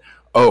said,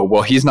 oh,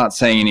 well, he's not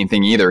saying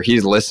anything either.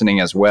 He's listening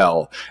as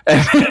well.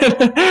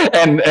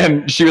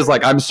 And she was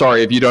like, I'm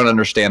sorry, if you don't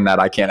understand that,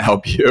 I can't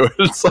help you.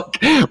 It's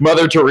like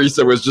Mother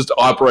Teresa was just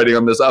operating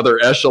on this other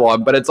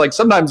echelon. But it's like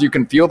sometimes you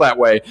can feel that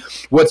way.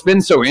 What's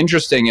been so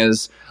interesting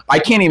is I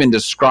can't even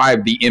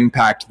describe the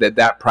impact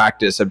that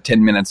practice of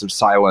 10 minutes of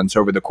silence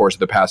over the course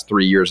of the past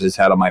 3 years has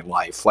had on my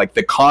life. Like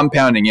the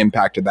compounding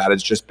impact of that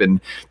has just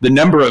been the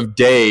number of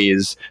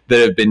days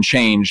that have been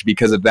changed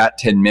because of that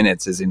 10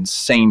 minutes is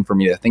insane for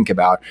me to think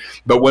about.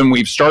 But when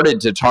we've started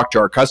to talk to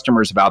our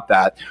customers about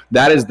that,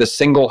 that is the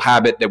single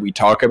habit that we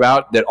talk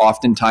about that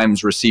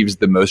oftentimes receives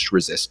the most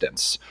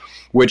resistance,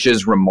 which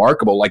is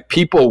remarkable. Like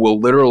people will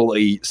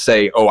literally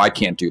say, oh, I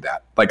can't do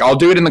that. Like I'll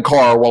do it in the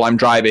car while I'm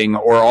driving,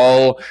 or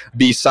I'll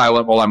be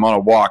silent while I'm on a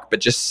walk,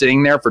 but just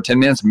sitting there for 10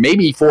 minutes,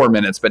 maybe 4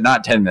 minutes, but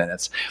not 10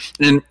 minutes.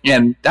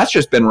 And that's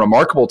just been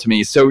remarkable to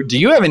me. So do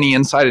you have any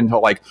insight into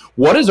like,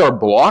 what is our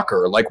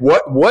blocker? Like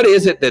what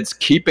is it that's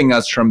keeping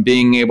us from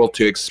being able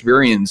to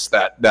experience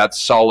that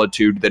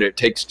solitude that it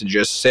takes to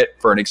just sit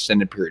for an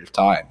extended period of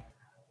time?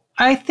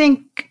 I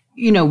think,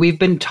 we've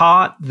been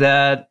taught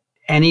that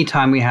any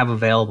time we have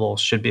available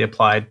should be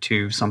applied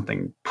to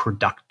something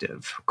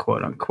productive,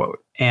 quote unquote.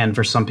 And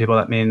for some people,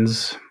 that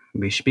means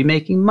we should be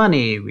making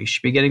money. We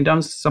should be getting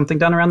something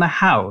done around the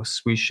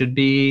house. We should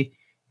be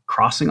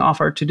crossing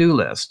off our to-do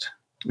list.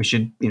 We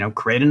should,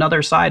 create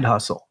another side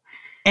hustle.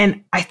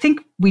 And I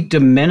think we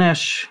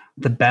diminish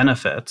the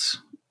benefits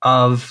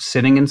of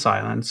sitting in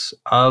silence,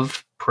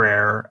 of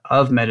prayer,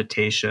 of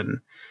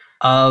meditation,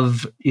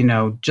 of,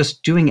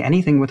 just doing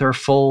anything with our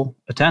full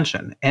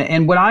attention.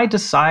 And what I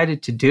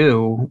decided to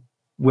do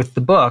with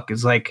the book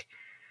is like,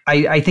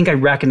 I think I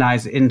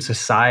recognize in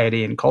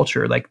society and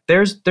culture, like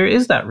there is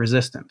that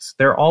resistance.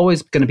 There are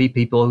always going to be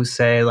people who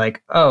say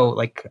like, oh,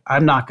 like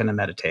I'm not going to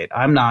meditate.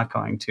 I'm not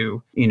going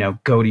to,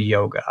 go to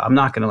yoga. I'm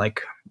not going to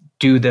like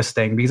do this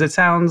thing because it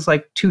sounds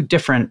like too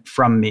different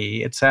from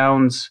me. It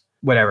sounds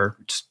whatever,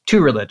 just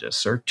too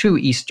religious or too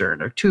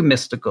Eastern or too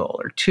mystical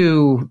or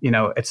too,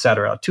 et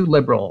cetera, too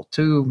liberal,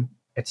 too,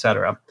 et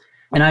cetera.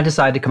 And I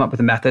decided to come up with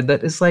a method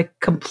that is like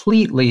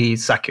completely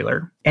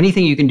secular.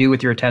 Anything you can do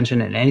with your attention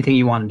and anything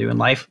you want to do in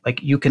life,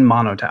 like you can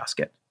monotask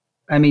it.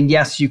 I mean,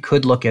 yes, you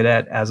could look at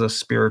it as a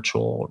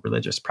spiritual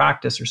religious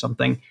practice or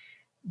something.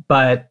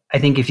 But I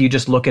think if you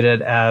just look at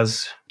it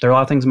as there are a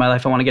lot of things in my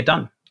life I want to get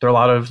done. There are a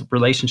lot of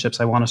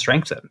relationships I want to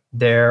strengthen.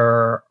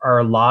 There are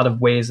a lot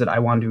of ways that I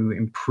want to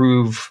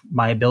improve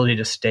my ability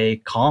to stay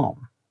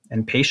calm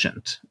and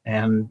patient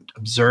and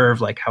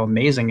observe like how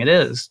amazing it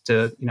is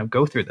to,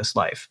 go through this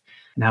life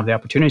and have the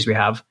opportunities we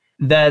have,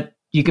 that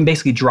you can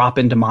basically drop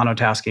into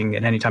monotasking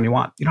at any time you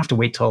want. You don't have to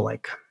wait till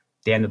like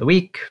the end of the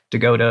week to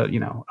go to,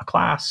 a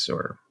class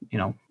or,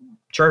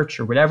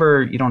 church or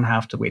whatever. You don't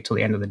have to wait till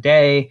the end of the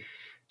day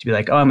to be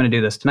like, oh, I'm going to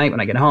do this tonight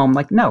when I get home.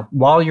 Like, no,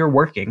 while you're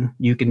working,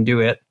 you can do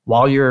it.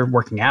 While you're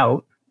working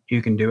out,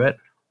 you can do it.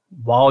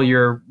 While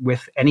you're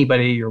with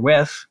anybody you're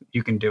with,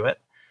 you can do it.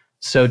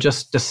 So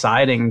just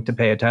deciding to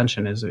pay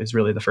attention is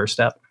really the first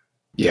step.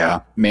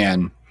 Yeah,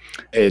 man.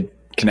 It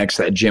connects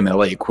to that Jim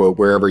Elliott quote,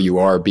 wherever you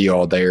are, be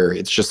all there.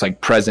 It's just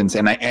like presence.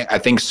 And I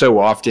think so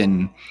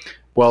often,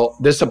 well,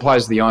 this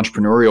applies to the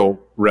entrepreneurial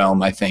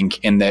realm, I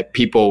think, in that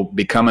people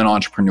become an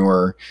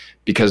entrepreneur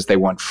because they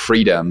want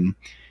freedom.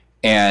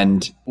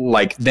 And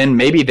like, then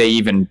maybe they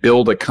even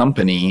build a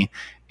company,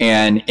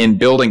 and in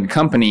building a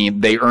company,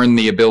 they earn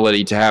the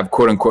ability to have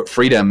quote unquote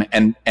freedom.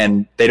 And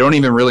they don't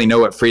even really know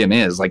what freedom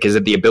is. Like, is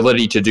it the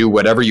ability to do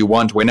whatever you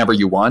want, whenever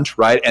you want?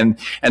 Right. And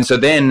so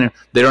then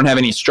they don't have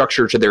any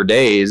structure to their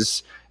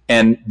days.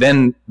 And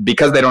then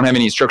because they don't have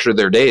any structure to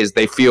their days,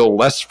 they feel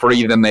less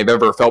free than they've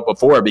ever felt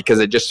before, because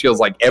it just feels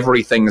like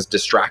everything's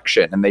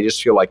distraction and they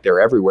just feel like they're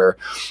everywhere.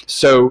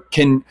 So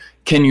can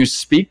you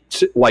speak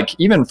to, like,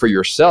 even for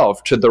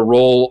yourself, to the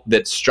role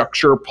that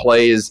structure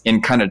plays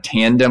in kind of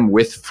tandem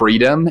with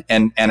freedom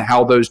and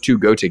how those two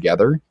go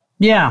together?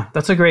 Yeah,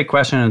 that's a great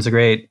question. It's a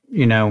great,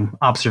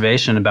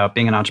 observation about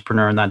being an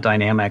entrepreneur and that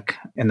dynamic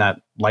in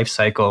that life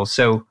cycle.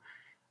 So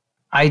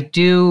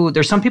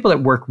there's some people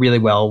that work really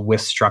well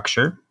with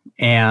structure.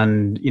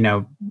 And,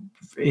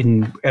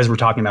 as we're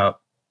talking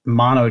about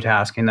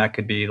monotasking, that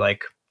could be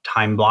like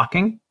time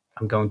blocking.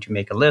 I'm going to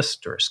make a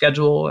list or a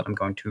schedule, and I'm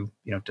going to,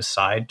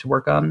 decide to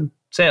work on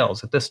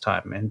sales at this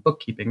time and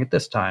bookkeeping at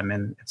this time,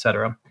 and et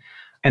cetera.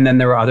 And then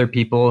there are other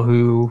people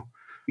who,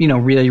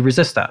 really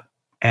resist that.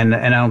 And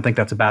I don't think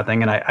that's a bad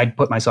thing. And I'd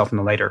put myself in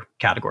the later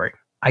category.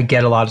 I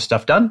get a lot of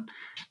stuff done.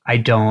 I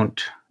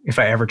don't if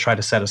I ever try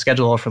to set a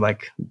schedule for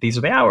like, these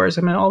are the hours,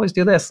 I'm going to always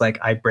do this, like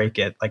I break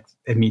it like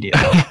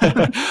immediately.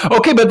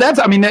 Okay, but that's,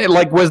 I mean,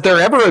 like, was there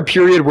ever a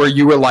period where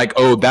you were like,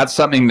 oh, that's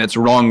something that's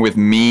wrong with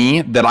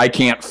me, that I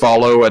can't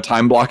follow a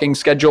time blocking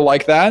schedule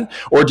like that?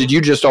 Or did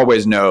you just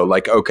always know,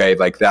 like, okay,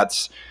 like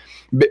that's,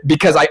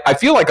 because I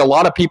feel like a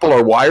lot of people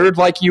are wired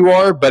like you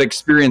are, but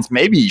experience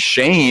maybe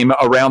shame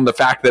around the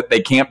fact that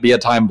they can't be a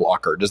time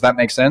blocker. Does that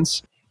make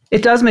sense?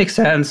 It does make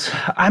sense.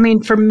 I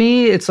mean, for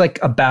me, it's like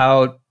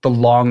about the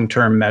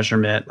long-term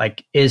measurement.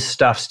 Like, is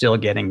stuff still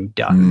getting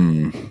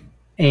done?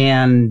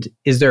 And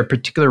is there a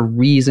particular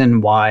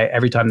reason why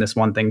every time this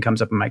one thing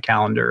comes up in my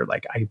calendar,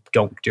 like I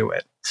don't do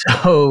it?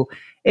 So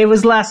it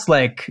was less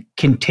like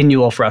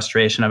continual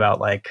frustration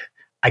about like,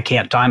 I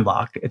can't time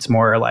block. It's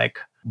more like,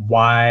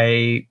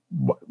 why,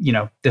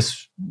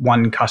 this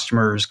one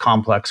customer's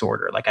complex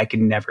order, like I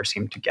can never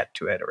seem to get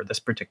to it, or this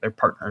particular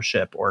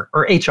partnership, or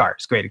HR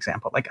is a great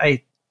example. Like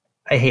I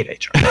hate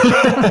HR.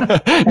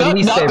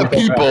 not the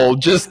people,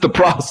 just the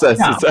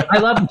processes. No, I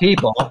love the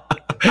people.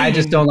 I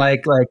just don't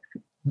like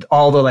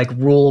all the like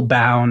rule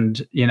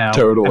bound,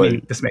 Totally. I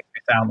mean, this makes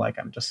me sound like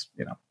I'm just,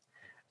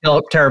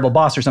 a terrible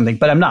boss or something,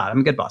 but I'm not.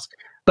 I'm a good boss.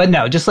 But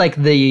no, just like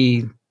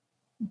the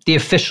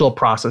official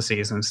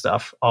processes and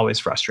stuff always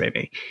frustrate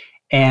me.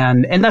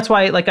 And that's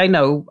why, like, I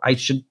know I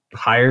should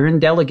hire and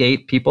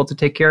delegate people to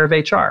take care of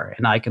HR,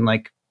 and I can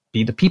like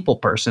be the people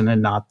person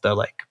and not the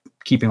like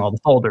keeping all the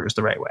folders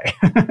the right way.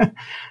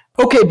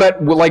 Okay,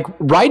 but like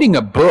writing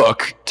a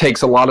book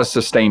takes a lot of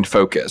sustained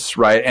focus,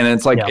 right? And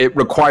it's like it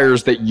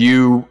requires that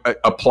you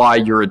apply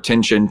your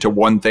attention to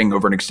one thing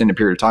over an extended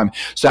period of time.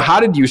 So how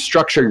did you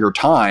structure your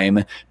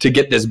time to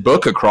get this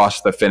book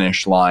across the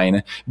finish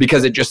line?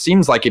 Because it just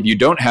seems like if you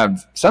don't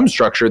have some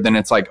structure, then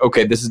it's like,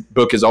 okay, this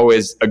book is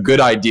always a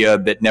good idea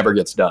that never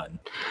gets done.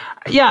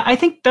 Yeah, I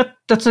think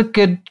that's a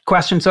good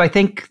question. So I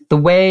think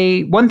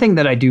one thing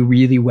that I do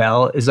really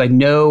well is I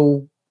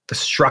know the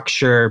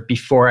structure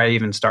before I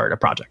even start a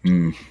project.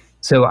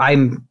 So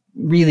I'm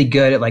really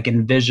good at like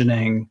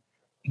envisioning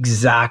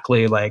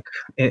exactly, like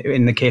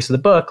in the case of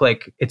the book,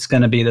 like it's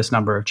going to be this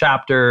number of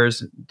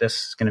chapters.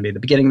 This is going to be the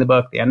beginning of the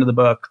book, the end of the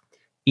book.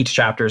 Each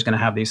chapter is going to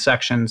have these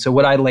sections. So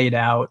what I laid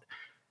out,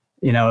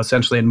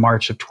 essentially in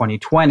March of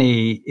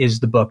 2020 is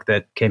the book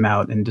that came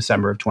out in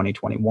December of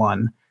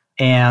 2021.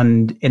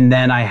 And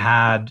then I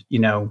had,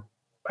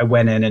 I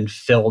went in and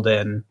filled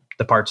in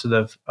the parts of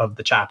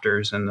the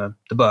chapters in the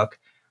book.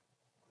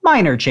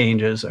 Minor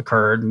changes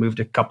occurred, moved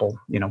a couple,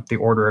 the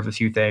order of a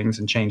few things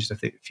and changed a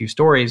few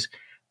stories.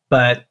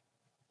 But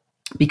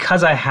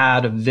because I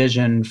had a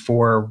vision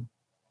for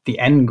the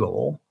end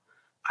goal,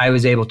 I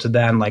was able to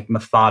then like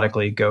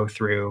methodically go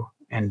through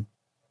and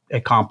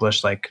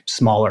accomplish like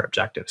smaller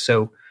objectives.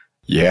 So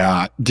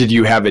yeah. Did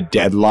you have a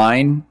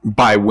deadline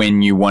by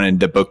when you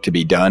wanted the book to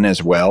be done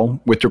as well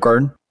with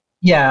regard?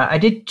 Yeah, I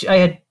did.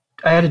 I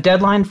had a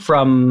deadline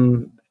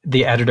from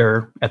the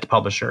editor at the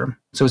publisher.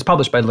 So it was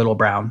published by Little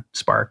Brown,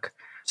 Spark,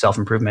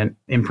 self-improvement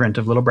imprint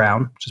of Little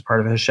Brown, which is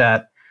part of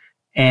Hachette.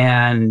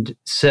 And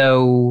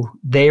so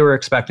they were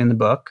expecting the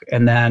book.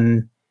 And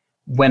then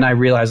when I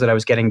realized that I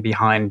was getting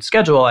behind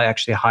schedule, I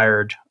actually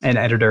hired an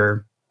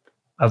editor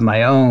of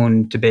my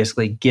own to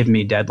basically give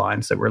me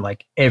deadlines that were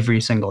like every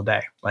single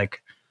day.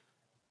 Like,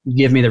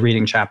 give me the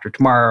reading chapter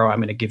tomorrow, I'm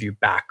going to give you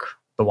back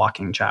the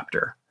walking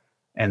chapter,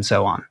 and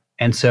so on.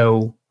 And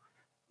so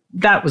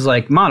that was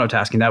like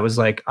monotasking. That was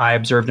like, I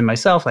observed in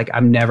myself, like,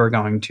 I'm never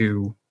going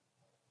to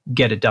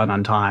get it done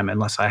on time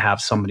unless I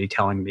have somebody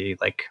telling me,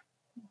 like,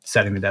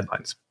 setting the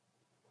deadlines.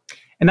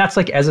 And that's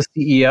like, as a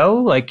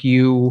CEO, like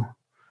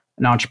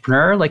an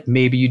entrepreneur, like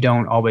maybe you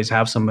don't always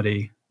have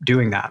somebody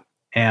doing that.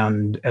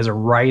 And as a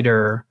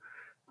writer,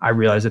 I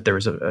realized that there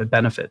was a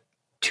benefit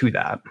to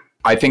that.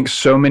 I think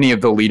so many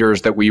of the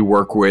leaders that we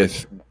work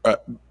with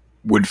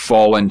would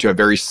fall into a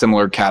very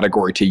similar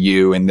category to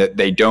you, in that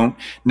they don't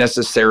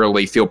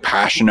necessarily feel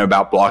passionate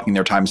about blocking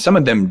their time. Some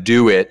of them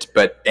do it,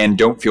 and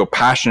don't feel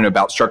passionate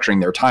about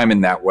structuring their time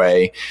in that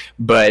way.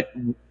 But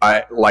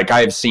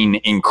I've seen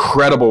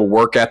incredible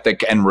work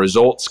ethic and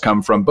results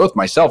come from both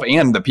myself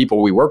and the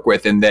people we work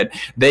with, in that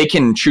they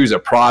can choose a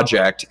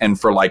project and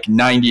for like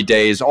 90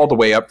 days all the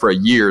way up for a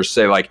year,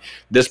 say like,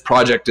 this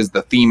project is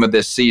the theme of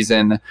this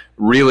season,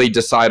 really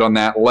decide on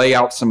that, lay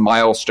out some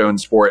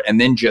milestones for it, and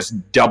then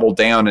just double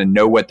down and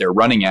know what they're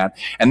running at.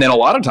 And then a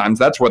lot of times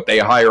that's what they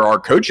hire our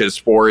coaches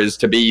for, is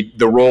to be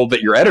the role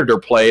that your editor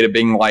played, of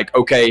being like,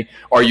 okay,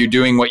 are you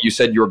doing what you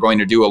said you were going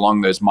to do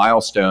along those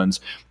milestones?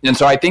 And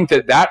so I think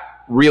that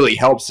really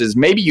helps. Is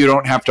maybe you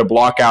don't have to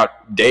block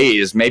out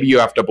days, maybe you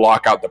have to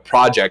block out the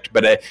project,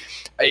 but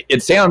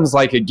it sounds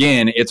like,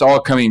 again, it's all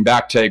coming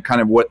back to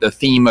kind of what the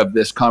theme of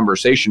this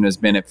conversation has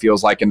been. It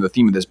feels like, and the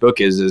theme of this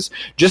book is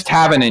just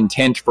have an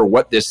intent for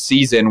what this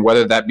season,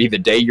 whether that be the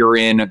day you're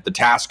in, the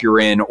task you're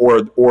in,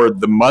 or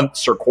the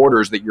months or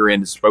quarters that you're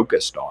in, is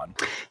focused on.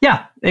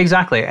 Yeah,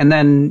 exactly. And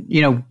then,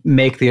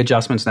 make the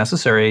adjustments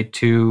necessary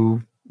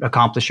to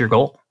accomplish your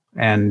goal.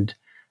 And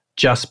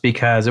just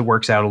because it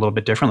works out a little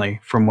bit differently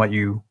from what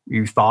you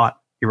thought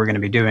you were going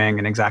to be doing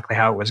and exactly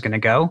how it was going to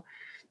go,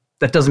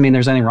 that doesn't mean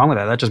there's anything wrong with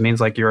that. That just means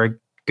like you're a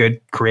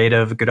good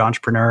creative, a good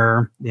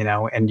entrepreneur,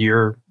 and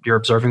you're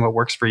observing what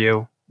works for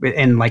you.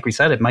 And like we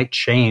said, it might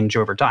change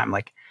over time.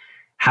 Like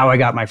how I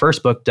got my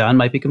first book done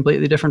might be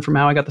completely different from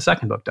how I got the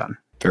second book done.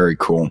 Very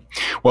cool.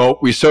 Well,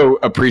 we so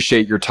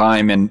appreciate your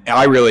time, and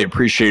I really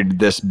appreciated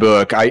this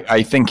book.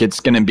 I think it's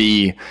going to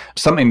be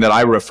something that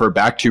I refer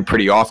back to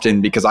pretty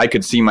often because I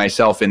could see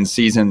myself in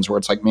seasons where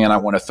it's like, man, I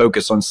want to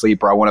focus on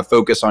sleep, or I want to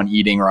focus on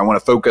eating, or I want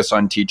to focus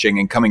on teaching,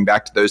 and coming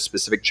back to those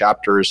specific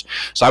chapters.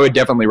 So I would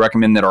definitely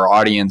recommend that our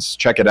audience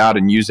check it out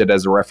and use it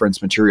as a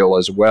reference material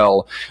as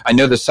well. I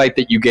know the site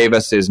that you gave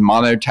us is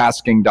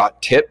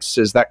monotasking.tips.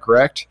 Is that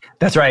correct?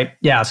 That's right.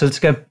 Yeah. So it's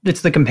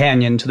the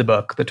companion to the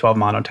book, the 12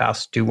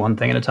 monotasks, do one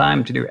thing at a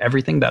time to do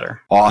everything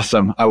better.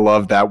 Awesome. I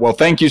love that. Well,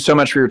 thank you so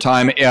much for your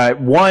time.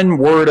 One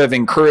word of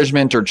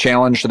encouragement or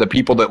challenge to the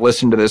people that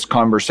listen to this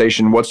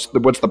conversation. What's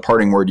the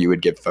parting word you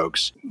would give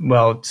folks?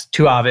 Well, it's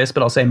too obvious,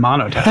 but I'll say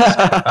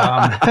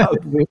monotask.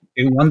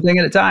 Do one thing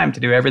at a time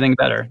to do everything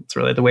better. It's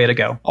really the way to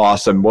go.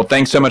 Awesome. Well,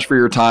 thanks so much for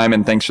your time,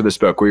 and thanks for this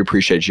book. We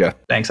appreciate you.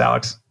 Thanks,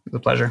 Alex. It was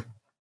a pleasure.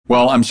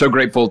 Well, I'm so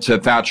grateful to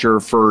Thatcher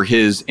for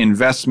his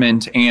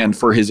investment and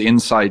for his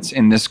insights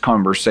in this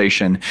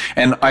conversation.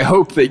 And I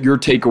hope that your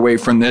takeaway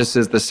from this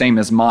is the same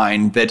as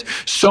mine, that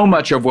so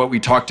much of what we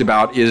talked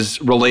about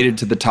is related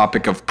to the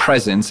topic of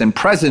presence. And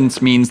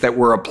presence means that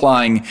we're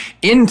applying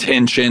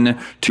intention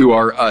to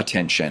our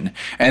attention,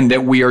 and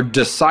that we are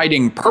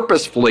deciding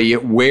purposefully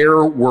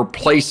where we're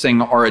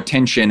placing our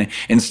attention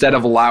instead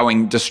of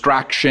allowing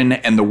distraction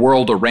and the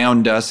world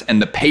around us and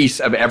the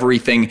pace of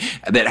everything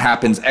that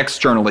happens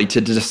externally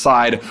to decide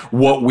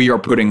what we are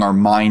putting our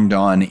mind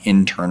on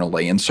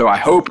internally. And so I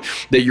hope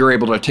that you're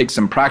able to take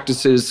some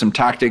practices, some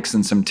tactics,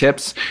 and some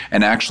tips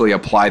and actually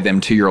apply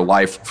them to your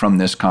life from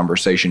this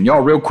conversation.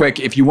 Y'all, real quick,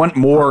 if you want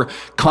more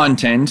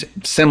content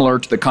similar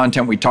to the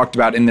content we talked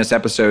about in this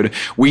episode,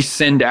 we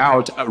send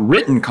out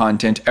written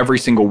content every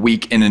single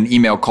week in an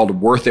email called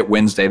Worth It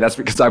Wednesday. That's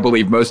because I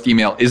believe most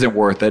email isn't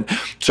worth it.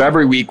 So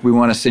every week we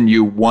want to send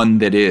you one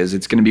that is.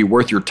 It's going to be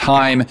worth your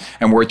time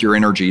and worth your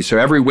energy. So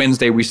every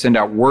Wednesday we send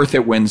out Worth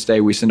It Wednesday.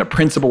 We send a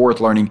principle worth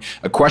learning,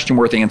 a question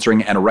worth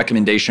answering, and a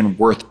recommendation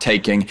worth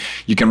taking.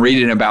 You can read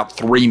it in about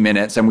 3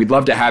 minutes, and we'd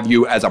love to have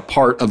you as a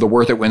part of the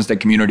Worth It Wednesday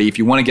community. If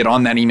you want to get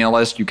on that email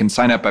list, you can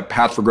sign up at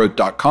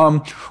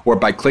pathforgrowth.com or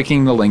by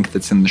clicking the link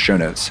that's in the show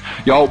notes.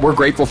 Y'all, we're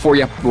grateful for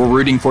you. We're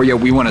rooting for you.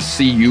 We want to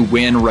see you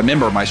win.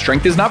 Remember, my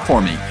strength is not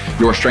for me.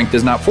 Your strength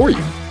is not for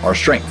you. Our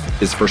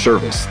strength is for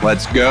service.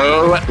 Let's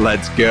go.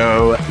 Let's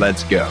go.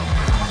 Let's go.